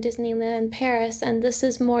over in Disneyland Paris, and this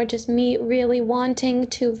is more just me really wanting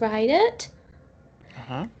to ride it.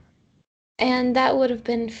 Uh-huh. And that would have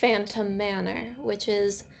been Phantom Manor, which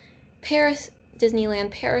is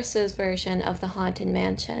Disneyland Paris's version of the Haunted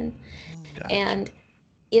Mansion. Gotcha. And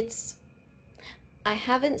I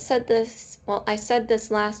haven't said this, well, I said this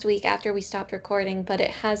last week after we stopped recording, but it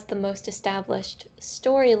has the most established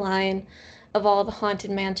storyline of all the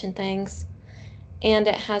Haunted Mansion things. And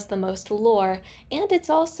it has the most lore. And it's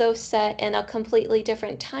also set in a completely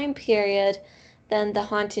different time period than the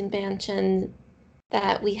Haunted Mansion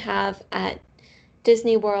that we have at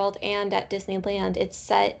Disney World and at Disneyland. It's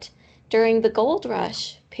set during the Gold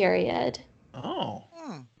Rush period. Oh.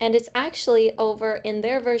 And it's actually over in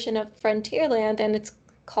their version of Frontierland, and it's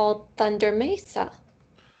called Thunder Mesa.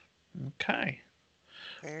 Okay.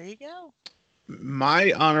 There you go.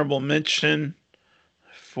 My honorable mention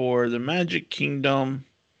for the Magic Kingdom,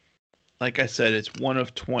 like I said, it's one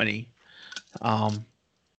of 20. But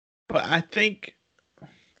I think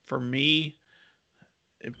for me,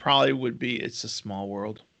 it probably would be It's a Small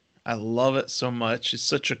World. I love it so much. It's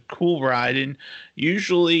such a cool ride, and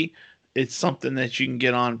usually it's something that you can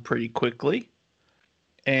get on pretty quickly.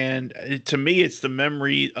 And to me, it's the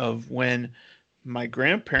memory of when my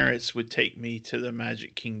grandparents would take me to the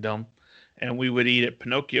Magic Kingdom, and we would eat at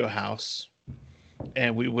Pinocchio House,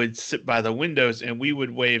 and we would sit by the windows, and we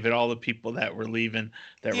would wave at all the people that were leaving,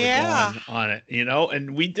 that were Yeah. going on it, you know.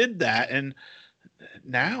 And we did that, and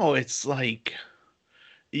now it's like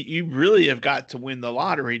you really have got to win the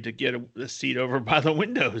lottery to get a seat over by the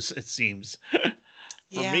windows. It seems for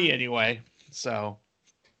Yeah. me anyway. So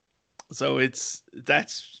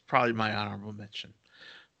that's probably my honorable mention.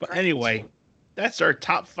 But Great. anyway, that's our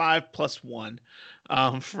top 5 plus 1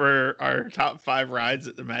 for our top 5 rides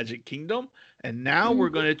at the Magic Kingdom. And now we're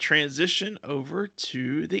going to transition over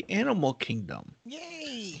to the Animal Kingdom.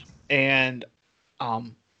 Yay. And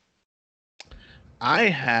I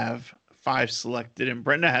have 5 selected, and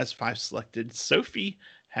Brenda has 5 selected. Sophie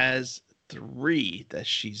has 3 that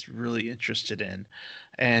she's really interested in.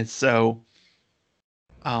 And so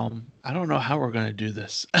I don't know how we're going to do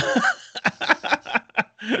this.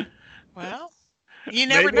 Well, you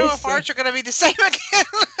never Maybe know it's, if ours are going to be the same again.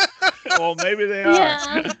 well, maybe they are.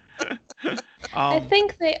 Yeah. I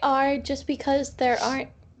think they are, just because there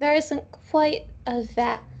isn't quite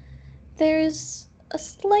there's a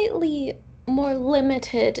slightly more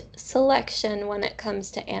limited selection when it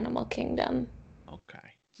comes to Animal Kingdom. Okay.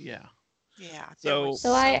 Yeah. Yeah. So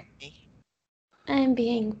I'm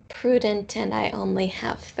being prudent, and I only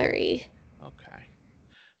have 3. Okay.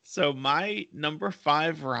 So my number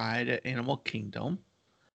 5 ride at Animal Kingdom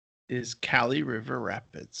is Kali River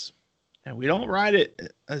Rapids. And we don't ride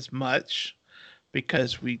it as much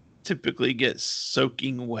because we typically get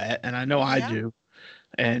soaking wet, and I know I do.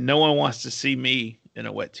 And no one wants to see me in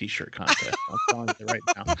a wet t-shirt contest. I'm telling you right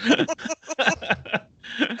now.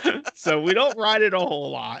 So we don't ride it a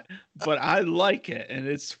whole lot, but I like it, and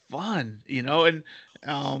it's fun, you know, and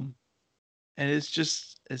it's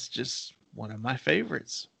just one of my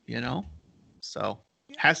favorites, you know. So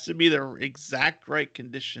it has to be the exact right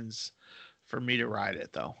conditions for me to ride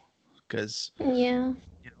it, though, because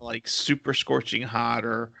like super scorching hot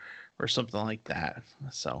or something like that.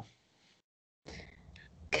 So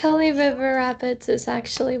Kali River Rapids is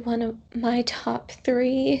actually one of my top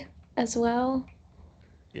 3 as well.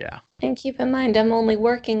 Yeah. And keep in mind, I'm only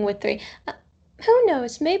working with 3. Who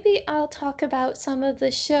knows? Maybe I'll talk about some of the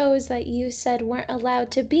shows that you said weren't allowed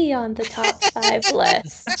to be on the top 5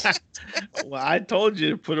 list. Well, I told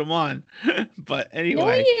you to put them on, but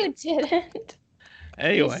anyway. No, you didn't.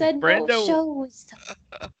 Anyway, you said Brenda, no shows.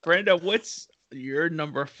 Brenda, what's your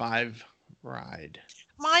number 5 ride?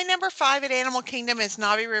 My number 5 at Animal Kingdom is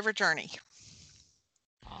Navi River Journey.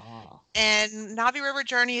 And Navi River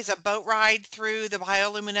Journey is a boat ride through the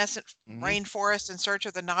bioluminescent rainforest in search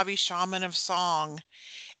of the Navi shaman of song.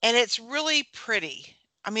 And it's really pretty.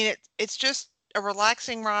 I mean, it's just a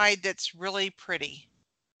relaxing ride that's really pretty.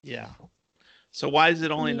 Yeah. So why is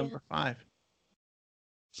it only number 5?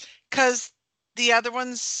 Because the other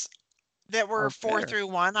ones that were 4 through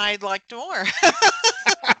 1, I liked more.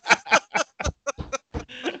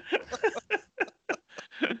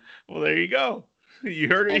 Well, there you go. You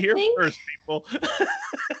heard it here first, people.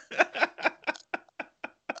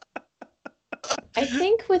 I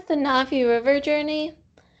think with the Navi River Journey,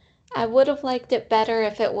 I would have liked it better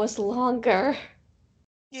if it was longer.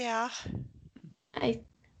 Yeah. I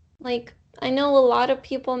know a lot of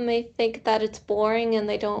people may think that it's boring and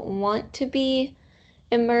they don't want to be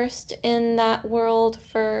immersed in that world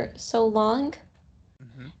for so long.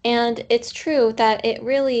 And it's true that it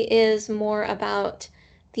really is more about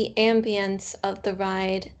the ambience of the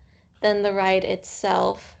ride than the ride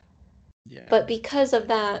itself. Yeah. But because of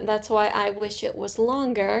that, that's why I wish it was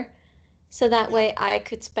longer, so that way I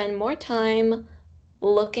could spend more time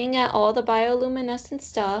looking at all the bioluminescent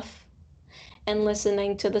stuff and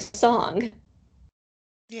listening to the song.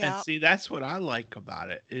 Yeah. And see, that's what I like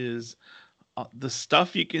about it is the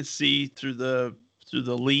stuff you can see through the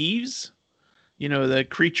leaves, you know, the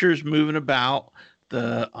creatures moving about,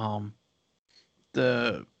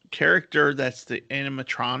 the character that's the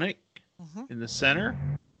animatronic in the center,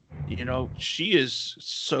 you know, she is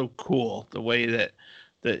so cool. The way that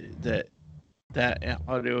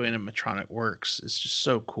audio animatronic works is just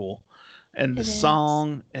so cool. And the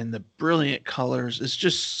song and the brilliant colors is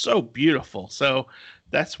just so beautiful. So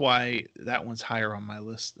that's why that one's higher on my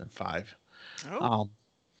list than 5.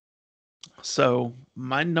 So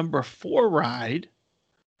my number 4 ride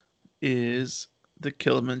is the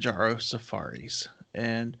Kilimanjaro Safaris.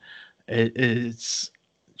 And it's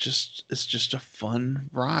just a fun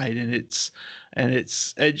ride, and it's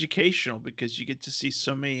educational because you get to see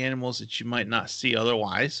so many animals that you might not see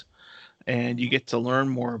otherwise, and you Mhm. get to learn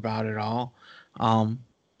more about it all. Um,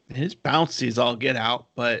 it's bouncy as all get out,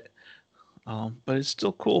 but it's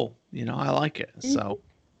still cool. I like it. Mhm.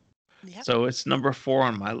 Yep. So it's number 4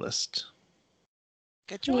 on my list.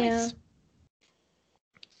 Good Yeah. choice.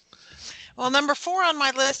 Well, number 4 on my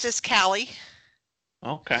list is Cali.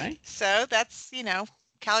 Okay. So that's,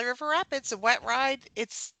 Cali River Rapids, a wet ride.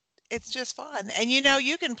 It's just fun. And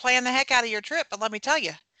you can plan the heck out of your trip, but let me tell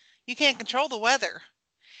you, you can't control the weather.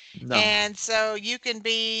 No. And so you can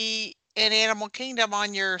be in Animal Kingdom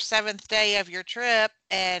on your 7th day of your trip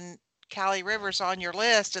and Cali River's on your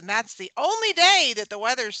list, and that's the only day that the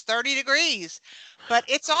weather's 30 degrees. But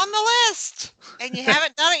it's on the list, and you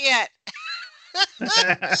haven't done it yet.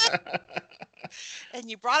 And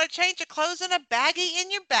you brought a change of clothes and a baggie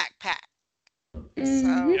in your backpack. Mhm.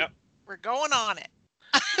 So Yep. we're going on it.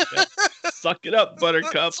 Yep. Suck it up,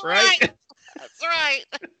 Buttercup, That's right? right. That's right.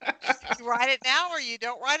 You ride it now or you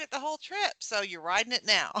don't ride it the whole trip. So you're riding it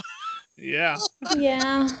now. Yeah.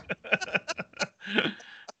 Yeah.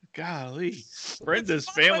 Golly. It's Brenda's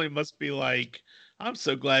fun when family must be like, I'm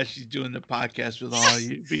so glad she's doing the podcast with all of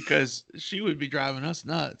you because she would be driving us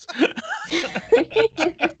nuts.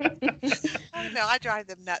 oh no, I drive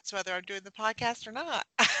them nuts whether I'm doing the podcast or not.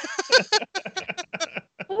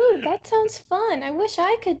 Ooh, that sounds fun. I wish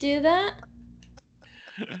I could do that.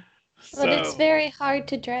 But it's So, very hard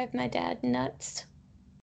to drive my dad nuts.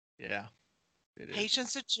 yeah, it is.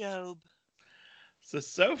 Patience of Job. So,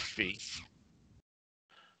 Sophie,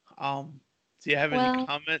 um, do you have any Well,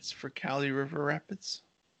 comments for Cali River Rapids?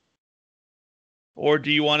 Or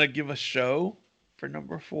do you want to give a show for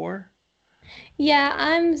number 4? yeah,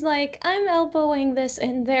 I'm elbowing this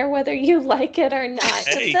in there whether you like it or not.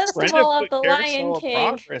 The Hey, Brenda Festival of put the Lion Carousel of King,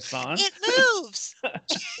 Progress on. It moves.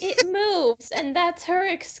 it moves, and that's her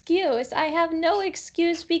excuse. I have no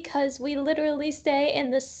excuse because we literally stay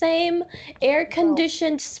in the same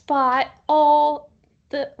air-conditioned spot all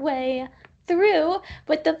the way through.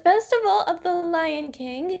 But the Festival of the Lion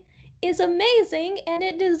King is amazing and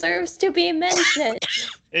it deserves to be mentioned.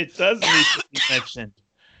 It does need to be mentioned.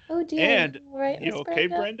 Oh dear, And you all right, you Miss okay,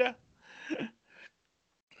 Brenda? Brenda?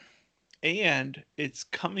 And it's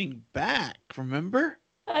coming back, remember?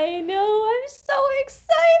 I know, I'm so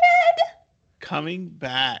excited. Coming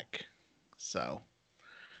back. So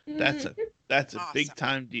that's a Mhm. that's a big Awesome.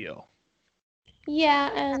 time deal. Yeah,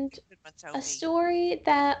 That's and a good one, a Sophie. story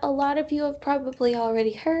that a lot of you have probably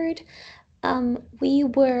already heard. We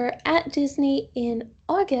were at Disney in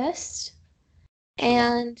August, July.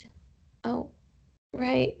 and oh,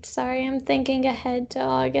 right, sorry, I'm thinking ahead to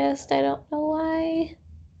August. I don't know why.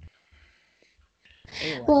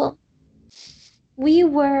 Anyway. Well, we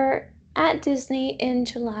were at Disney in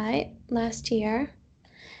July last year,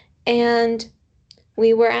 and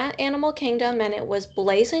we were at Animal Kingdom, and it was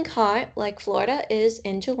blazing hot, like Florida is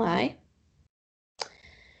in July.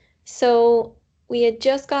 So we had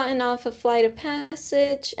just gotten off a flight of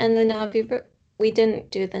passage, and the Navi we didn't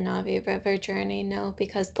do the Navi River journey, no,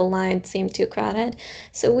 because the line seemed too crowded.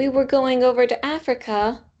 So we were going over to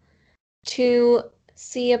Africa to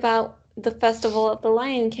see about the Festival of the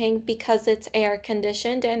Lion King because it's air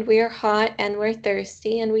conditioned and we're hot and we're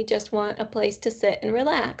thirsty and we just want a place to sit and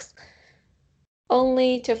relax.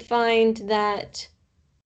 Only to find that,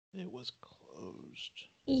 It was closed.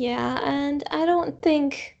 yeah, and I don't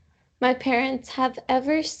think my parents have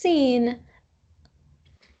ever seen.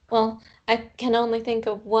 Well, I can only think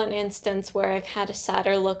of one instance where I've had a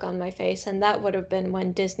sadder look on my face, and that would have been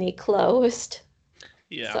when Disney closed.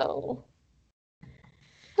 Yeah. So,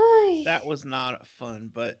 ay. That was not fun,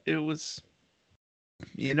 but it was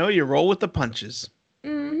you roll with the punches.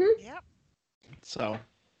 Mhm. Yep.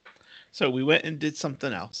 So we went and did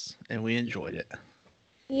something else and we enjoyed it.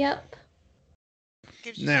 Yep.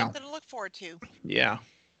 Gives you Now, something to look forward to. yeah.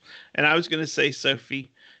 And I was going to say,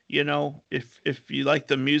 Sophie, if you like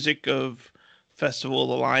the music of Festival of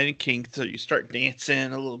the Lion King, so you start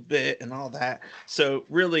dancing a little bit and all that. So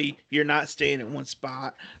really, you're not staying in one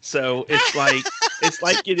spot. So it's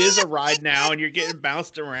like it is a ride now, and you're getting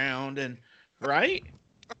bounced around, and right.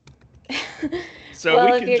 So we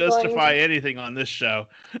Well, if can you're going justify to. anything on this show.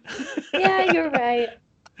 Yeah, you're right.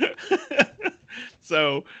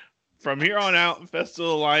 So from here on out,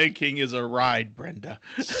 Festival of the Lion King is a ride, Brenda.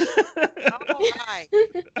 All right.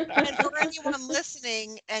 And for anyone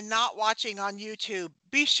listening and not watching on YouTube,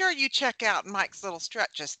 be sure you check out Mike's little strut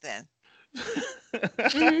just then.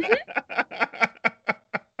 Mhm.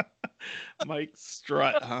 Mike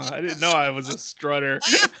Strut, huh? I didn't know I was a strutter.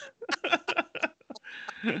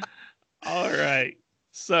 All right.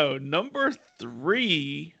 So, number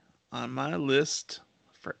 3 on my list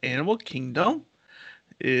for Animal Kingdom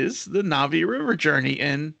is the Navi River Journey.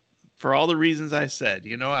 And for all the reasons I said,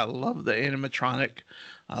 I love the animatronic,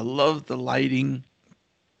 I love the lighting,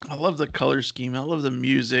 I love the color scheme, I love the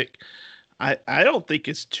music. I don't think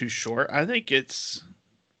it's too short. I think it's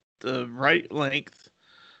the right length.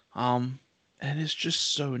 Um, and it's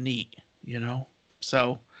just so neat.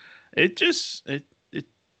 So it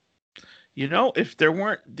if there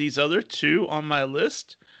weren't these other two on my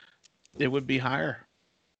list, it would be higher.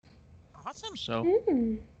 Awesome.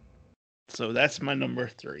 So that's my number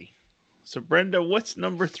 3. So Brenda, what's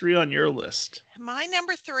number 3 on your list? My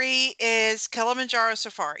number 3 is Kilimanjaro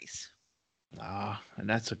Safaris. And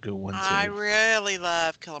that's a good one too. I really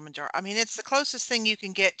love Kilimanjaro. I mean, it's the closest thing you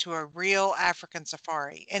can get to a real African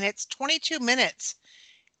safari, and it's 22 minutes.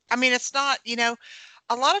 I mean, it's not,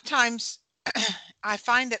 a lot of times I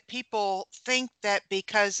find that people think that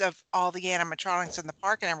because of all the animatronics in the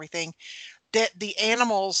park and everything, that the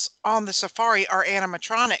animals on the safari are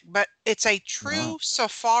animatronic, but it's a true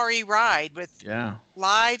safari ride with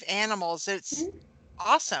live animals. It's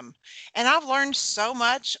awesome. And I've learned so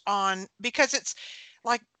much because it's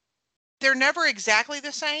like they're never exactly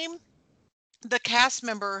the same. The cast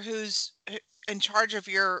member who's in charge of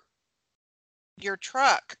your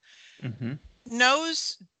truck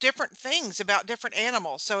knows different things about different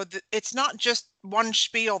animals. So it's not just one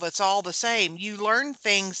spiel that's all the same. You learn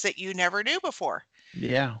things that you never knew before.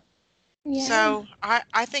 Yeah. So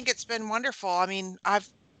I think it's been wonderful. I mean, I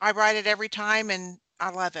ride it every time and I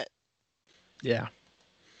love it. Yeah.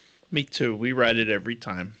 Me too. We ride it every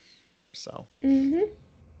time. So.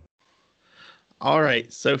 All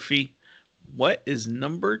right, Sophie, what is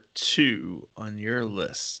number 2 on your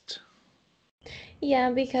list?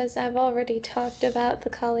 Yeah, because I've already talked about the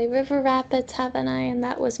Kali River Rapids, haven't I? And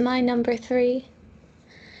that was my number 3.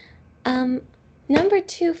 Number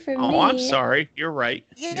 2 for me. Oh, I'm sorry. You're right.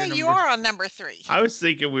 Yeah, you are on number 3. I was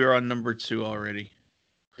thinking we were on number 2 already.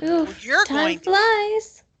 Oof, time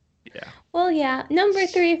flies. Yeah. Well, yeah, number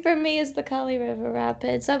 3 for me is the Kali River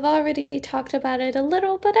Rapids. I've already talked about it a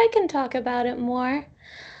little, but I can talk about it more.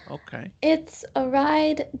 Okay. It's a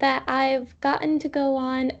ride that I've gotten to go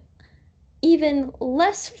on even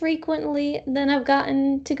less frequently than I've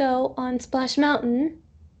gotten to go on Splash Mountain.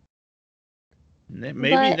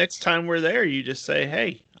 Maybe next time we're there, you just say,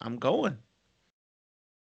 hey, I'm going.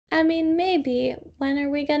 I mean, maybe. When are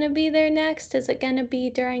we going to be there next? Is it going to be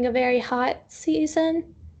during a very hot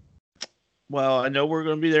season? Well, I know we're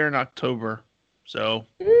going to be there in October, so.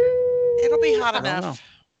 It'll be hot enough.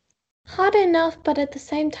 Hot enough, but at the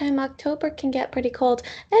same time, October can get pretty cold.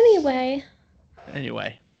 Anyway.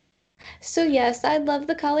 So yes, I love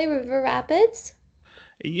the Kali River Rapids.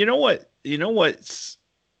 You know what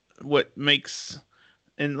makes,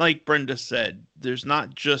 and like Brenda said, there's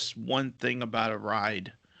not just one thing about a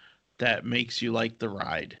ride that makes you like the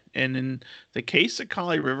ride. And in the case of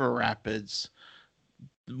Kali River Rapids,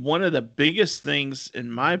 one of the biggest things,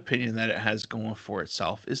 in my opinion, that it has going for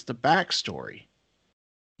itself is the backstory,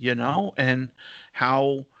 and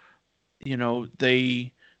how,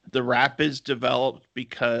 the rapids developed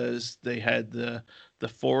because they had the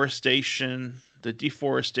deforestation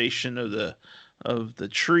of the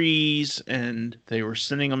trees, and they were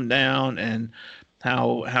sending them down, and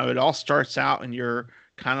how it all starts out, and you're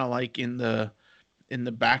kind of like in the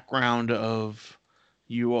background of,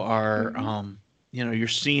 you are you're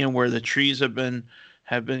seeing where the trees have been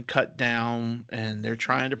cut down, and they're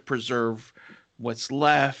trying to preserve what's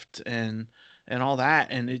left, and all that,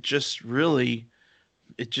 and it just really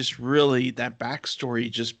that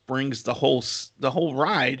backstory just brings the whole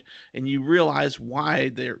ride, and you realize why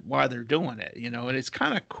they're doing it, and it's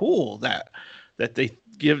kind of cool that they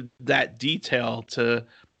give that detail to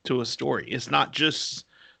a story. It's not just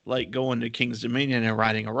like going to King's Dominion and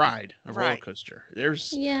riding a roller coaster.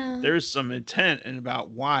 There's some intent and about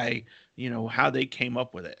why, how they came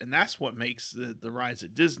up with it, and that's what makes the rides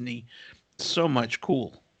at Disney so much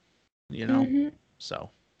cool, So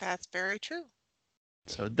that's very true.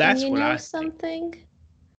 So that's what I something?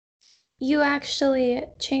 You actually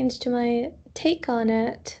changed my take on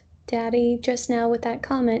it, Daddy, just now with that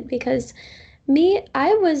comment, because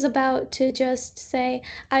I was about to just say,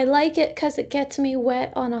 I like it because it gets me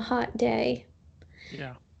wet on a hot day.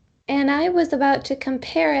 Yeah. And I was about to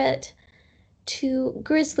compare it to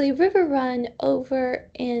Grizzly River Run over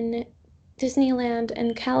in Disneyland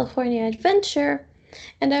and California Adventure.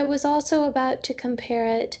 And I was also about to compare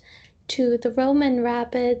it to the Roman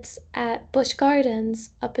Rapids at Busch Gardens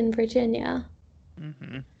up in Virginia.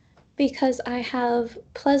 because I have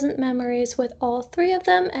pleasant memories with all three of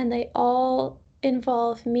them, and they all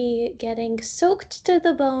involve me getting soaked to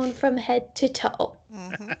the bone from head to toe.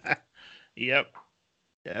 Mm-hmm. Yep.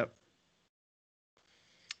 Yep.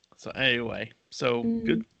 So anyway, so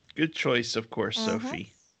Mm. good choice, of course, Mm-hmm.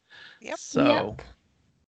 Sophie. Yep. So,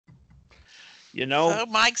 So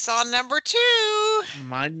Mike's on number 2.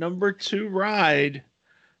 my number 2 ride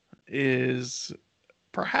is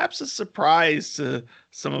perhaps a surprise to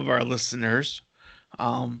some of our listeners.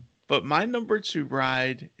 But my number 2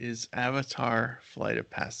 ride is Avatar Flight of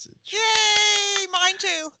Passage. Yay! Mine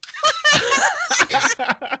too.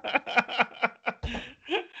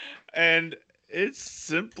 And it's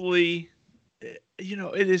simply,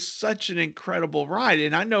 it is such an incredible ride.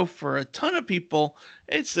 And I know for a ton of people,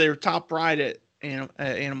 it's their top ride at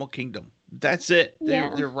Animal Kingdom. That's it.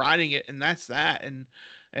 Yeah. They're riding it, and that's that. And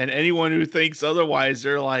anyone who thinks otherwise,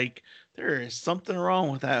 they're like, there is something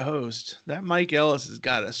wrong with that host. That Mike Ellis has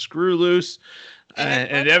got a screw loose,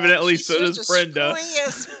 and evidently so does Brenda.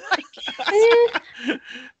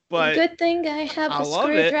 But good thing I have a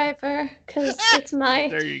screwdriver, because it's my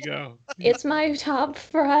there you go. It's my top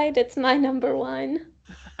ride. It's my number 1.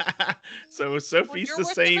 So Sophie's the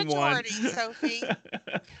same one. Sophie.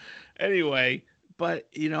 Anyway, but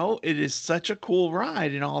it is such a cool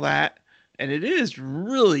ride and all that, and it is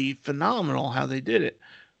really phenomenal how they did it.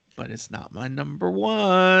 But it's not my number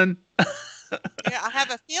 1. Yeah, I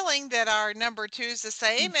have a feeling that our number 2 is the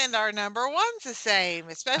same and our number 1's the same,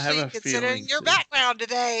 especially considering your background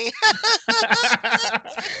today.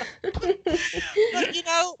 But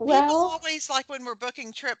people always, like when we're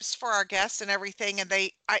booking trips for our guests and everything, and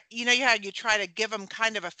how you try to give them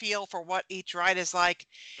kind of a feel for what each ride is like.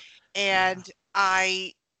 And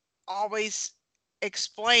I always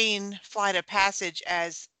explain Flight of Passage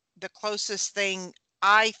as the closest thing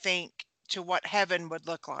I think to what heaven would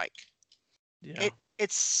look like. Yeah.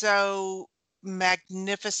 It's so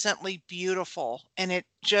magnificently beautiful, and it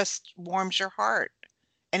just warms your heart,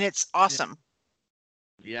 and it's awesome.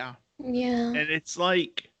 Yeah. Yeah. And it's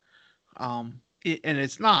like, and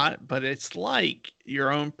it's not, but it's like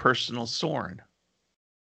your own personal Soarin'.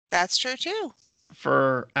 That's true too.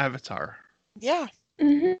 For Avatar. Yeah.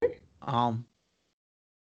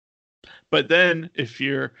 But then if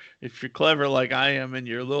you're clever like I am and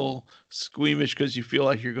you're a little squeamish because you feel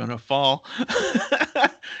like you're gonna fall,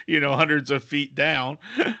 hundreds of feet down,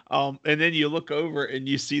 and then you look over and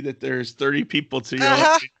you see that there's 30 people to your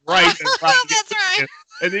left, right, and right. That's right.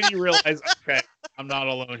 And then you realize, okay, I'm not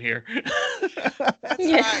alone here. That's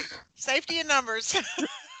right. Safety in numbers.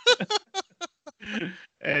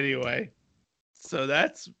 Anyway, so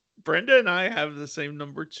that's Brenda and I have the same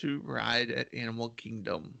number 2 ride at Animal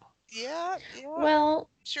Kingdom. Yeah. Well,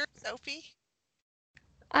 sure, Sophie.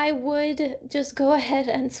 I would just go ahead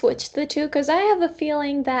and switch the 2, because I have a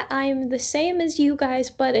feeling that I'm the same as you guys,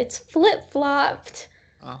 but it's flip-flopped.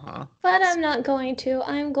 But I'm not going to.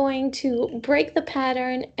 I'm going to break the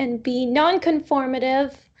pattern and be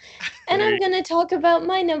non-conformative. And I'm going to talk about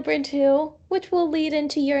my number 2, which will lead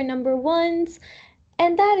into your number 1s,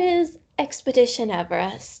 and that is Expedition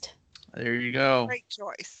Everest. There you go. Great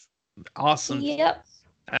choice. Awesome. Yep.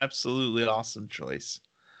 Absolutely awesome choice.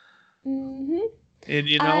 Mm-hmm. And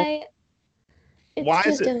why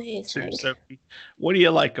is it amazing? Sophie? What do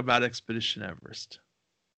you like about Expedition Everest?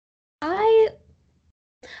 I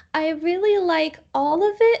really like all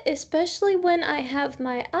of it, especially when I have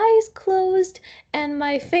my eyes closed and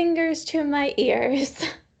my fingers to my ears.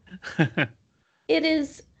 It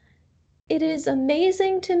is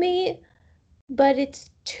amazing to me, but it's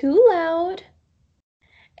too loud.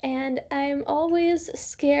 And I'm always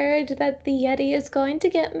scared that the Yeti is going to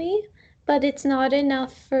get me, but it's not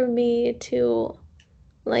enough for me to,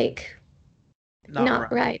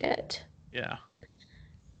 not ride it. Yeah.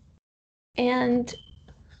 And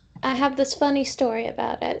I have this funny story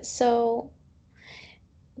about it. So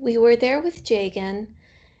we were there with Jagan,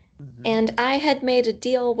 and I had made a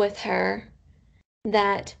deal with her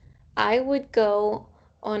that I would go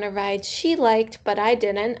on a ride she liked, but I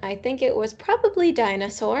didn't. I think it was probably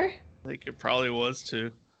Dinosaur. I think it probably was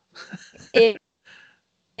too.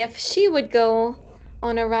 If she would go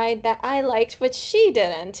on a ride that I liked, but she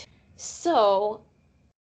didn't. So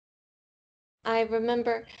I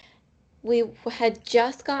remember we had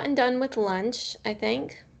just gotten done with lunch, I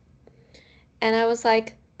think. And I was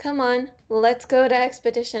like, come on, let's go to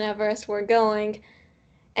Expedition Everest. We're going.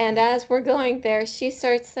 And as we're going there, she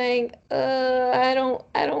starts saying, I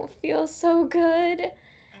don't feel so good.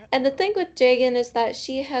 And the thing with Jagan is that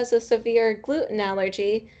she has a severe gluten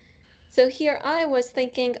allergy. So here I was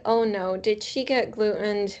thinking, oh no, did she get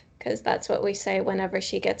gluten because that's what we say whenever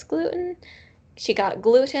she gets gluten. She got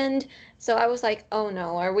glutened. So I was like, oh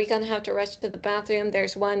no, are we going to have to rush to the bathroom?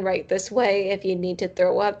 There's one right this way. If you need to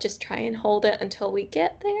throw up, just try and hold it until we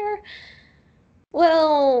get there.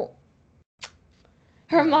 Well,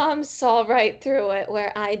 her mom saw right through it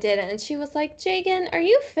where I didn't. And she was like, Jagan, are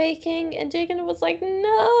you faking? And Jagan was like,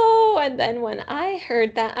 no. And then when I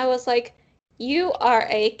heard that, I was like, you are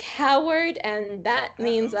a coward, and that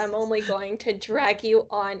means I'm only going to drag you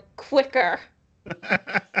on quicker.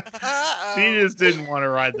 She just didn't want to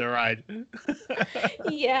ride the ride.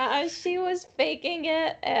 Yeah, she was faking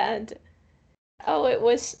it, and it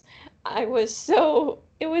was so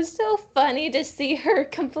funny to see her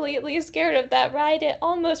completely scared of that ride. It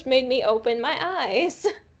almost made me open my eyes.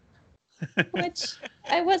 Which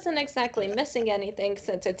I wasn't exactly missing anything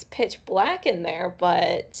since it's pitch black in there,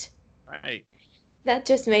 but right. That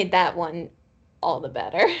just made that one all the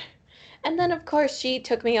better. And then, of course, she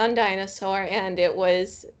took me on Dinosaur, and it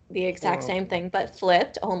was the exact same thing, but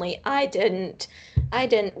flipped, only I didn't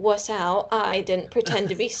wuss out. I didn't pretend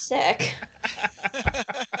to be sick.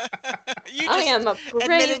 You I am a brave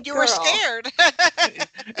admitted you girl. were scared.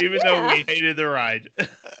 Even though we hated the ride.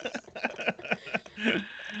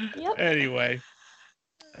 Yep. Anyway,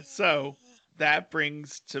 so that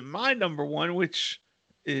brings to my number one, which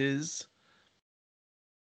is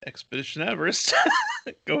Expedition Everest.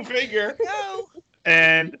 Go figure. No.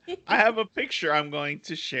 And I have a picture I'm going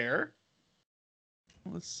to share.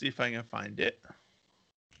 Let's see if I can find it.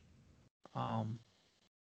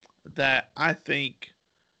 That I think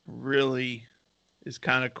really is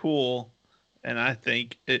kind of cool, and I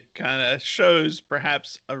think it kind of shows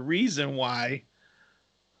perhaps a reason why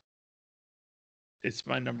it's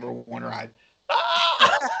my number one ride.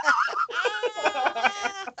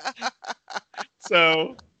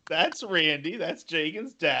 So that's Randy, that's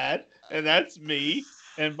Jagan's dad, and that's me.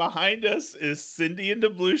 And behind us is Cindy in the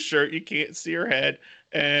blue shirt. You can't see her head.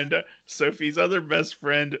 And Sophie's other best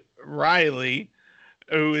friend, Riley,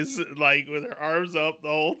 who is like with her arms up the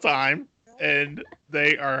whole time. And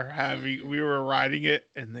we were riding it,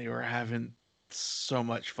 and they were having so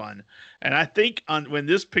much fun. And I think when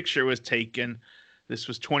this picture was taken, this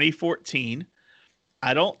was 2014.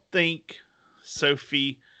 I don't think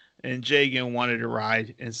Sophie and Jagan wanted to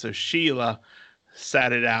ride, and so Sheila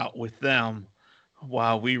sat it out with them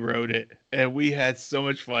while we rode it, and we had so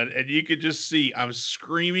much fun. And you could just see I'm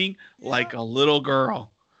screaming like a little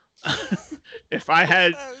girl. If I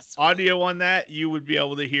had audio on that, you would be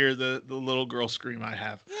able to hear the little girl scream I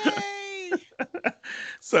have. Yay!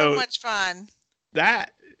 So much fun.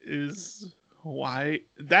 That is why.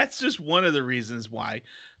 That's just one of the reasons why.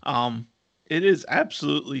 It is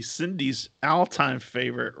absolutely Cindy's all-time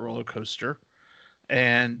favorite roller coaster,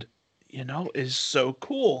 and is so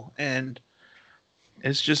cool, and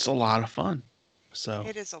it's just a lot of fun. So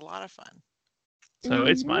it is a lot of fun. So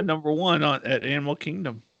it's my number one at Animal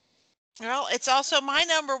Kingdom. Well, it's also my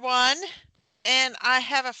number one, and I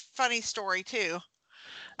have a funny story too.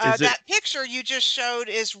 That picture you just showed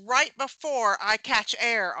is right before I catch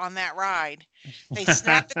air on that ride. They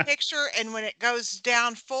snap the picture, and when it goes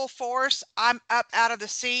down full force, I'm up out of the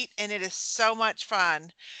seat, and it is so much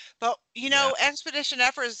fun. But, Expedition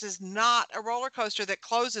Everest is not a roller coaster that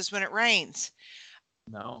closes when it rains.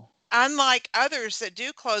 No. Unlike others that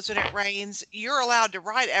do close when it rains, you're allowed to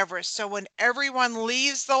ride Everest. So when everyone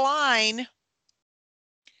leaves the line,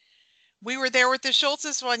 we were there with the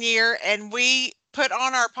Schultzes one year, and we put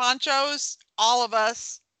on our ponchos, all of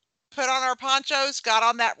us put on our ponchos, got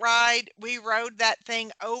on that ride. We rode that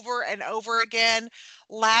thing over and over again,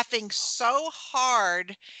 laughing so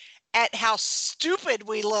hard at how stupid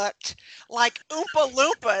we looked, like Oompa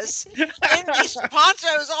Loompas in these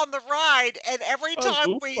ponchos on the ride. And every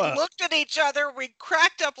time we looked at each other, we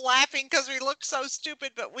cracked up laughing because we looked so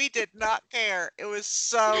stupid, but we did not care. It was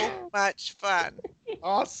so much fun.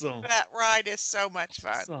 Awesome. That ride is so much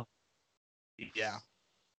fun. Awesome. Yeah.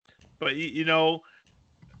 But,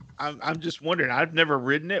 I'm just wondering, I've never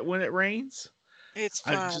ridden it when it rains. It's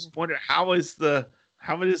fun. I just wonder, how is the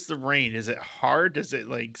rain? Is it hard? Does it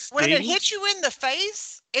sting? When it hits you in the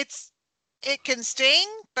face, it can sting,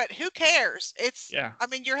 but who cares? I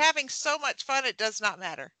mean, you're having so much fun, it does not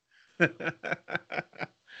matter. So Good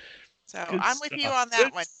I'm stuff. with you on that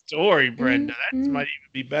Good one. Story, Brenda. That might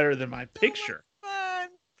even be better than my picture. Fun.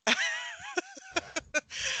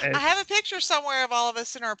 I have a picture somewhere of all of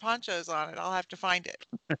us in our ponchos on it. I'll have to find it.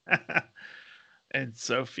 And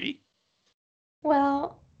Sophie?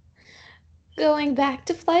 Well, going back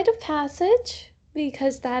to Flight of Passage,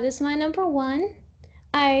 because that is my number one,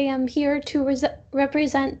 I am here to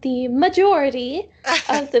represent the majority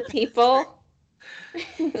of the people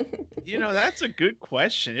You know, that's a good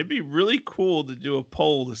question. It'd be really cool to do a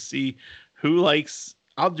poll to see who likes.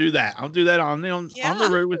 I'll do that. I'll do that on the Yeah,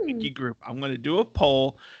 road with Mickey group. I'm going to do a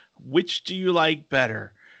poll. Which do you like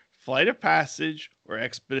better, Flight of Passage or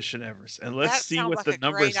Expedition Everest? And let's that see sounds what like the a great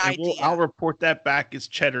numbers. And I'll idea. report that back as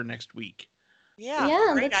cheddar next week. Yeah, Yeah,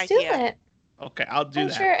 great let's do idea. it. Okay, I'll do I'm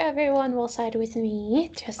that. sure everyone will side with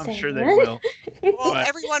me. Just I'm saying. sure they will. Well, But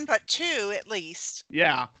everyone but two at least.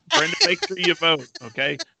 yeah, Brenda, make sure you vote.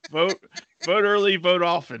 Okay, vote, vote early, vote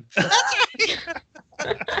often. That's right.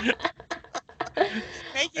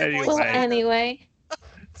 Make your voice Well, Anyway, heard. anyway.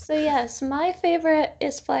 So, yes, my favorite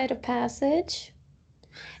is Flight of Passage.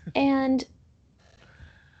 And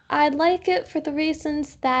I like it for the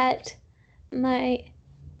reasons that my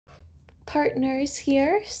partners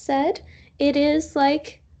here said. It is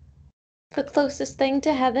like the closest thing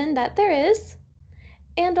to heaven that there is.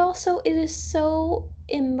 And also, it is so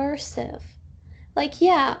immersive. Like,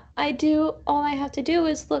 yeah, all I have to do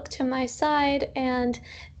is look to my side and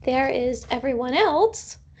there is everyone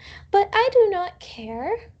else, but I do not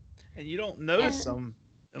care. and you don't notice And them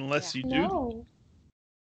unless Yeah. you do. no,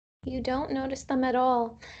 you don't notice them at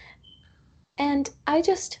all. And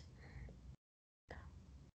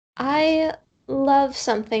I love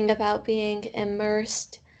something about being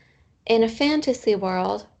immersed in a fantasy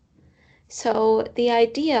world. So the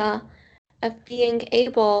idea of being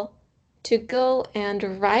able to go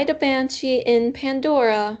and ride a banshee in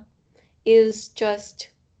Pandora is just,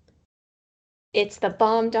 it's the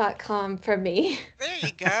bomb.com for me. There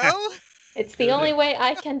you go. It's the only Good. way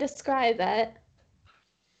I can describe it.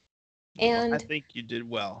 Well, I And think you did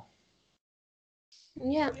well.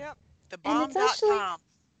 yeah, Yep. and it's actually, Thebomb.com.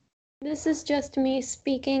 this is just me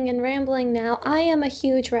speaking and rambling now. I am a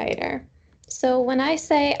huge writer. So when I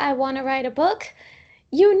say I want to write a book,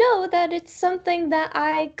 you know that it's something that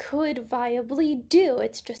I could viably do.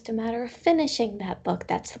 It's just a matter of finishing that book.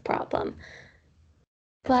 That's the problem.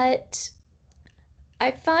 But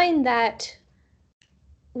I find that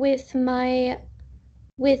with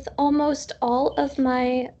with almost all of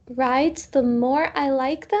my rides, the more I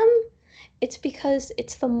like them, it's because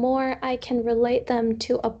it's the more I can relate them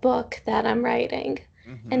to a book that I'm writing.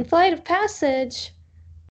 Hmm. And Flight of Passage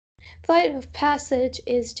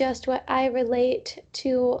is just what I relate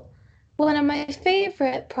to one of my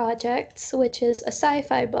favorite projects, which is a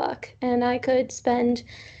sci-fi book, and I could spend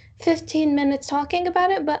 15 minutes talking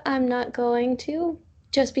about it, but I'm not going to,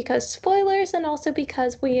 just because spoilers and also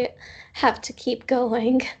because we have to keep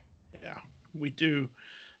going. Yeah, we do.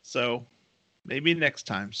 So maybe next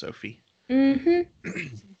time, Sophie. Mm-hmm.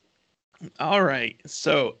 All right.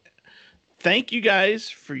 So thank you guys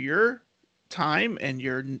for your time and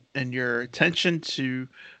your attention to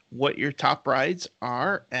what your top rides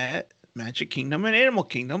are at Magic Kingdom and Animal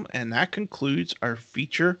Kingdom. And that concludes our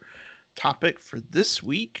feature topic for this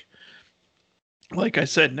week. Like I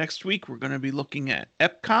said, next week we're going to be looking at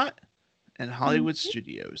Epcot and Hollywood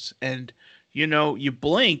Studios. And you know, you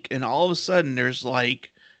blink and all of a sudden there's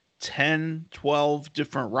like 10, 12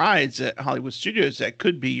 different rides at Hollywood Studios that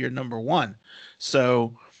could be your number one.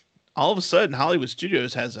 So all of a sudden Hollywood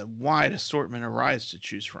Studios has a wide assortment of rides to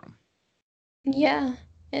choose from. Yeah,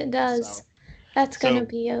 it does. So That's gonna so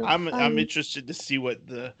be a I'm fun. interested to see what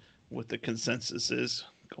the consensus is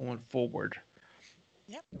going forward.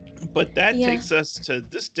 Yep. But that Yeah. takes us to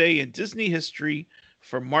this day in Disney history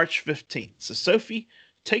for March 15th. So Sophie,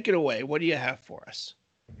 take it away. What do you have for us?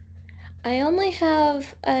 I only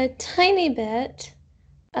have a tiny bit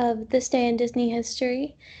of this day in Disney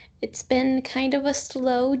history. It's been kind of a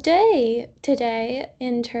slow day today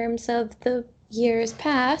in terms of the years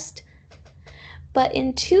past. But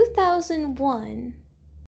in 2001,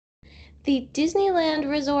 the Disneyland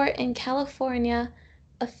Resort in California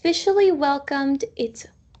officially welcomed its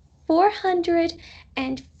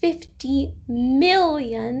 450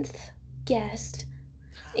 millionth guest,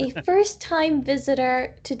 a first time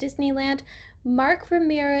visitor to Disneyland, Mark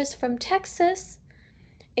Ramirez from Texas,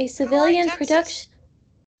 a All right, civilian Texas. production.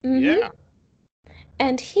 Mhm. Yeah.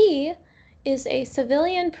 And he is a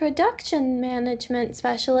civilian production management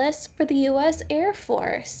specialist for the U.S. Air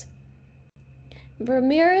Force.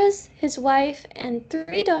 Ramirez, his wife, and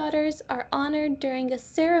 3 daughters are honored during a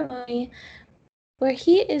ceremony where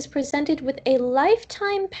he is presented with a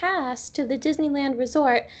lifetime pass to the Disneyland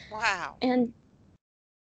Resort Wow. and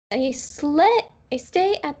a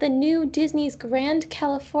stay at the new Disney's Grand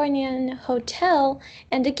Californian Hotel,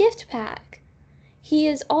 and a gift pack. He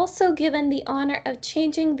is also given the honor of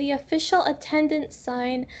changing the official attendance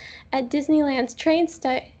sign at Disneyland's train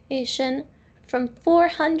station from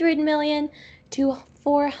 400 million to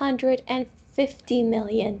 450 50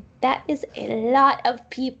 million. That is a lot of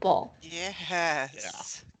people.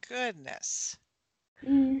 Yes. Goodness.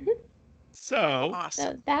 Hmm So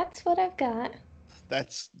Awesome. So that's what I've got.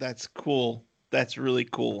 that's cool. That's really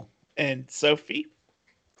cool. And Sophie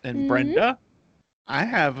and Hmm Brenda, I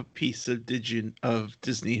have a piece of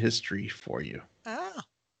Disney history for you. Oh,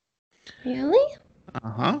 Really?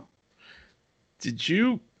 Uh-huh. Do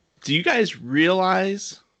you guys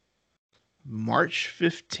realize March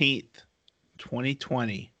 15th,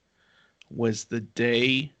 2020 was the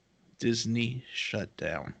day Disney shut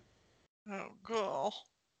down? oh, cool.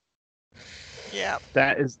 Yep,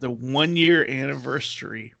 That is the 1 year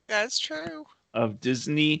anniversary that's true. of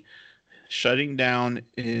Disney shutting down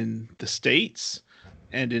in the States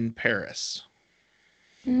and in Paris.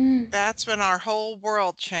 Mm. That's when our whole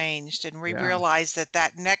world changed, and we Yeah. realized that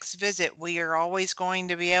that next visit we are always going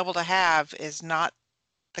to be able to have is not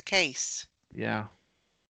the case. Yeah.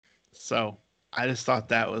 So I just thought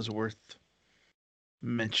that was worth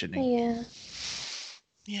mentioning. Yeah.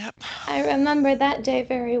 Yep. I remember that day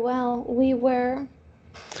very well. We were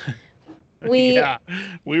we Yeah,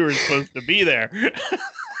 we were supposed to be there.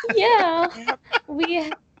 yeah, Yep.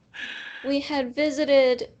 we had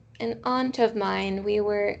visited an aunt of mine. We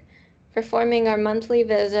were performing our monthly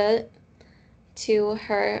visit to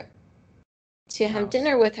her to have House.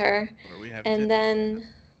 dinner with her, Where we have and dinner. then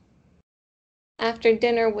after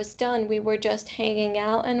dinner was done, we were just hanging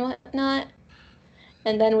out and whatnot.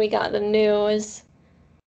 And then we got the news,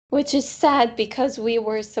 which is sad because we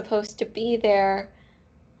were supposed to be there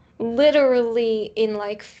literally in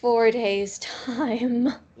like 4 days'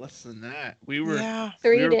 time. Less than that. We were Yeah.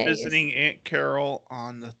 3 days. visiting Aunt Carol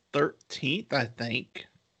on the 13th, I think.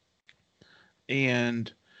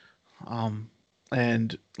 And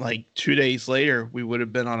and like 2 days later we would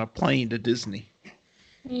have been on a plane to Disney.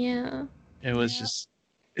 Yeah. It was Yeah. just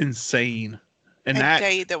insane. And A that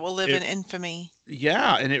day that will live in it, infamy.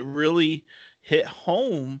 yeah, and it really hit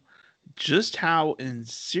home just how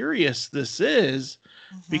serious this is,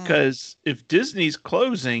 Mhm. because if Disney's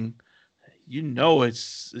closing, you know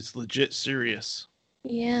it's legit serious.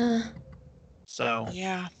 Yeah. So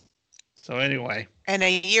Yeah. anyway, And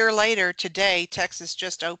a year later, today, Texas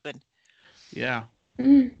just opened. yeah.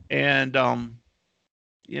 Mm. And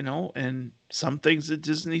you know, and some things at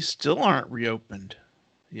Disney still aren't reopened,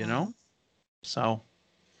 you know? Mhm. So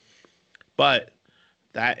but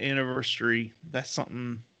that anniversary, that's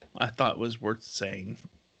something I thought was worth saying.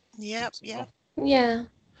 Yep. So, Yep. Yeah.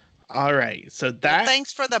 all right. So Well, that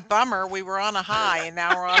thanks for the bummer. We were on a high and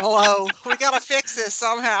now we're on a low. We got to fix this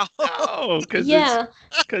somehow. no, Yeah.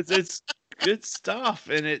 because it's good stuff,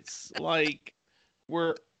 and it's like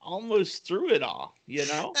we're almost through it all, you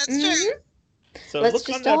know? That's hmm true. So Let's look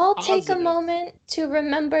on just that all take a positive. moment to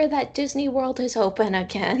remember that Disney World is open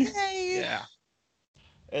again. Yay. Yeah.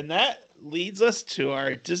 And that leads us to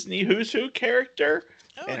our Disney Who's Who character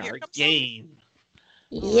Oh, and here our comes Sophie. game.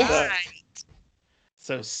 All Yes. right.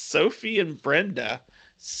 So Sophie and Brenda,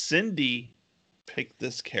 Cindy picked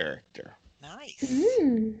this character. Nice.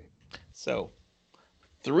 Mm. So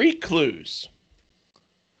 3 clues.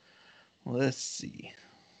 Let's see.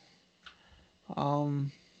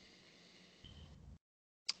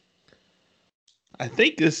 I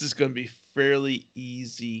think this is going to be fairly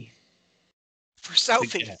easy For to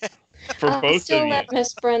Sophie. get for I'll both still of you. let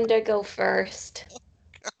Miss Brenda go first.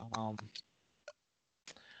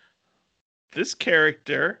 This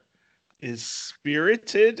character is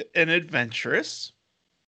spirited and adventurous.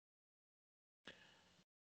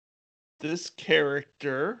 This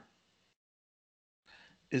character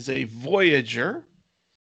is a voyager.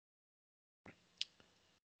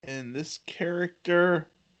 And this character,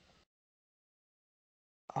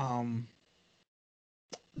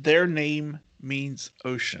 their name means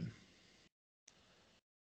ocean.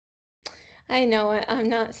 I know it. I'm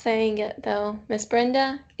not saying it though. Miss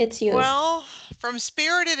Brenda, it's you. Well, from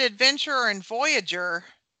Spirited Adventurer and Voyager,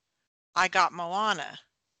 I got Moana,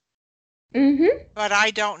 Mm-hmm. but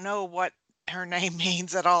I don't know what her name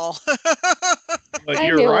means at all. But I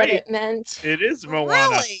you're knew what right. it meant. It is Moana.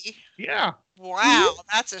 Really? Yeah. Wow,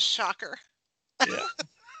 that's a shocker. Yeah.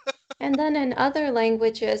 And then in other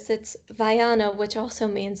languages, it's Vaiana, which also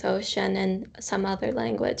means ocean in some other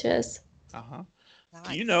languages. Uh-huh. Nice.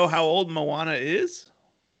 Do you know how old Moana is?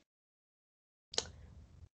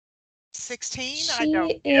 16? I don't.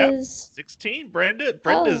 She is. 16.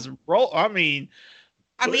 Brenda's roll. I mean,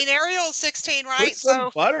 Ariel's 16, right? put some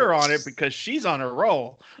butter on it because she's on a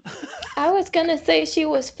roll. I was gonna say she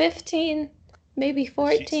was 15, maybe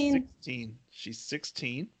 14. She's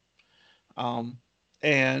 16.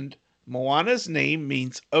 And Moana's name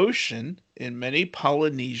means ocean in many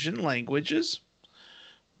Polynesian languages.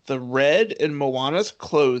 The red in Moana's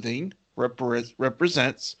clothing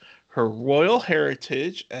represents her royal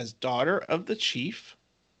heritage as daughter of the chief.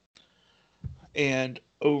 And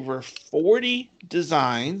over 40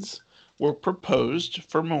 designs were proposed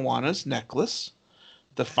for Moana's necklace.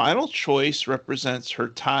 The final choice represents her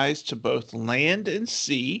ties to both land and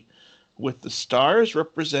sea, with the stars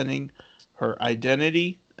representing her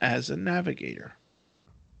identity as a navigator.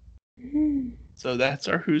 So that's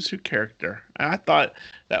our Who's Who character. And I thought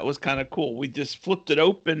that was kind of cool. We just flipped it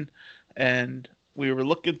open and we were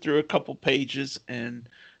looking through a couple pages, and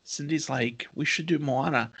Cindy's like, we should do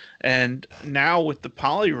Moana. And now with the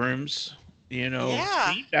poly rooms,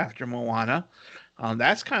 themed after Moana,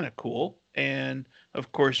 that's kind of cool. And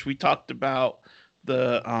of course, we talked about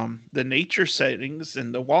the nature settings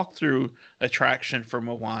and the walkthrough attraction for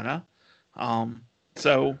Moana.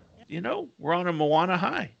 So, we're on a Moana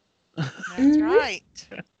high. That's right.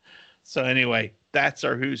 So anyway, that's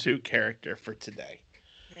our Who's Who character for today.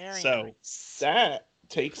 Very so nice. That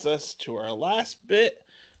takes us to our last bit,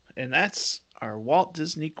 and that's our Walt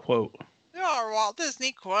Disney quote. Our Walt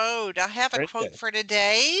Disney quote. I have a quote for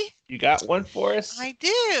today. You got one for us? I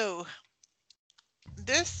do.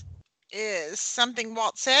 This is something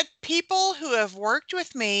Walt said. People who have worked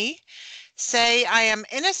with me say I am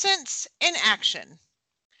innocence in action.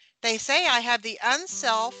 They say I have the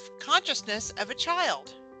unself-consciousness of a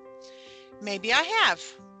child. Maybe I have.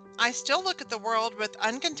 I still look at the world with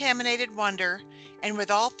uncontaminated wonder, and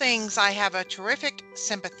with all things I have a terrific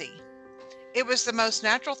sympathy. It was the most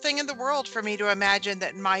natural thing in the world for me to imagine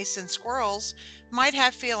that mice and squirrels might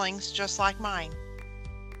have feelings just like mine.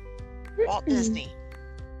 Walt Disney.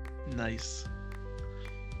 Nice.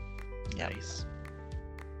 Yep. Nice.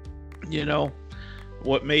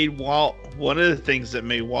 One of the things that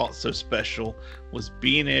made Walt so special was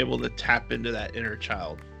being able to tap into that inner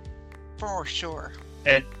child. For sure.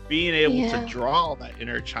 And being able to draw that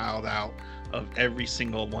inner child out of every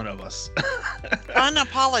single one of us.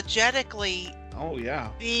 Unapologetically. Oh, yeah.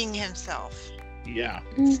 Being himself. Yeah.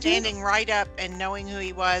 Standing right up and knowing who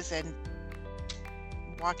he was and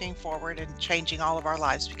walking forward and changing all of our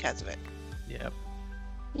lives because of it. Yep.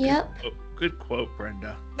 Good quote,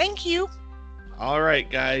 Brenda. Thank you. All right,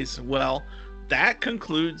 guys. Well, that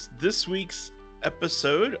concludes this week's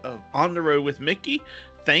episode of On the Road with Mickey.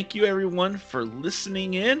 Thank you, everyone, for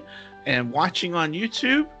listening in and watching on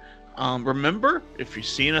YouTube. Remember, if you're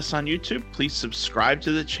seeing us on YouTube, please subscribe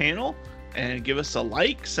to the channel and give us a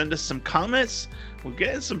like. Send us some comments. We're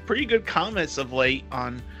getting some pretty good comments of late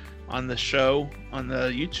on the show, on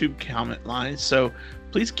the YouTube comment line. So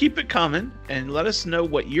please keep it coming and let us know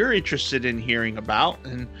what you're interested in hearing about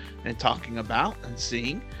and talking about and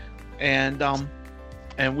seeing. And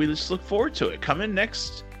we just look forward to it. Coming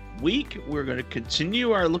next week, we're going to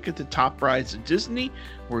continue our look at the top rides at Disney.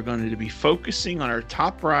 We're going to be focusing on our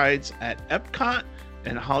top rides at Epcot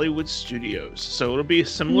and Hollywood Studios. So it'll be a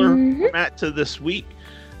similar format to this week.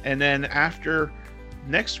 And then after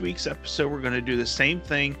next week's episode, we're going to do the same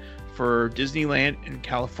thing for Disneyland and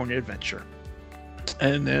California Adventure.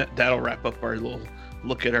 And that'll wrap up our little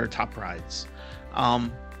look at our top rides.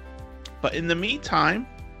 But in the meantime,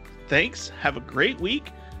 thanks. Have a great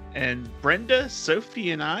week. And Brenda,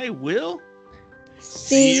 Sophie, and I will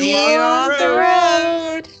see you on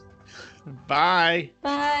the road. Bye.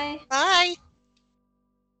 Bye. Bye.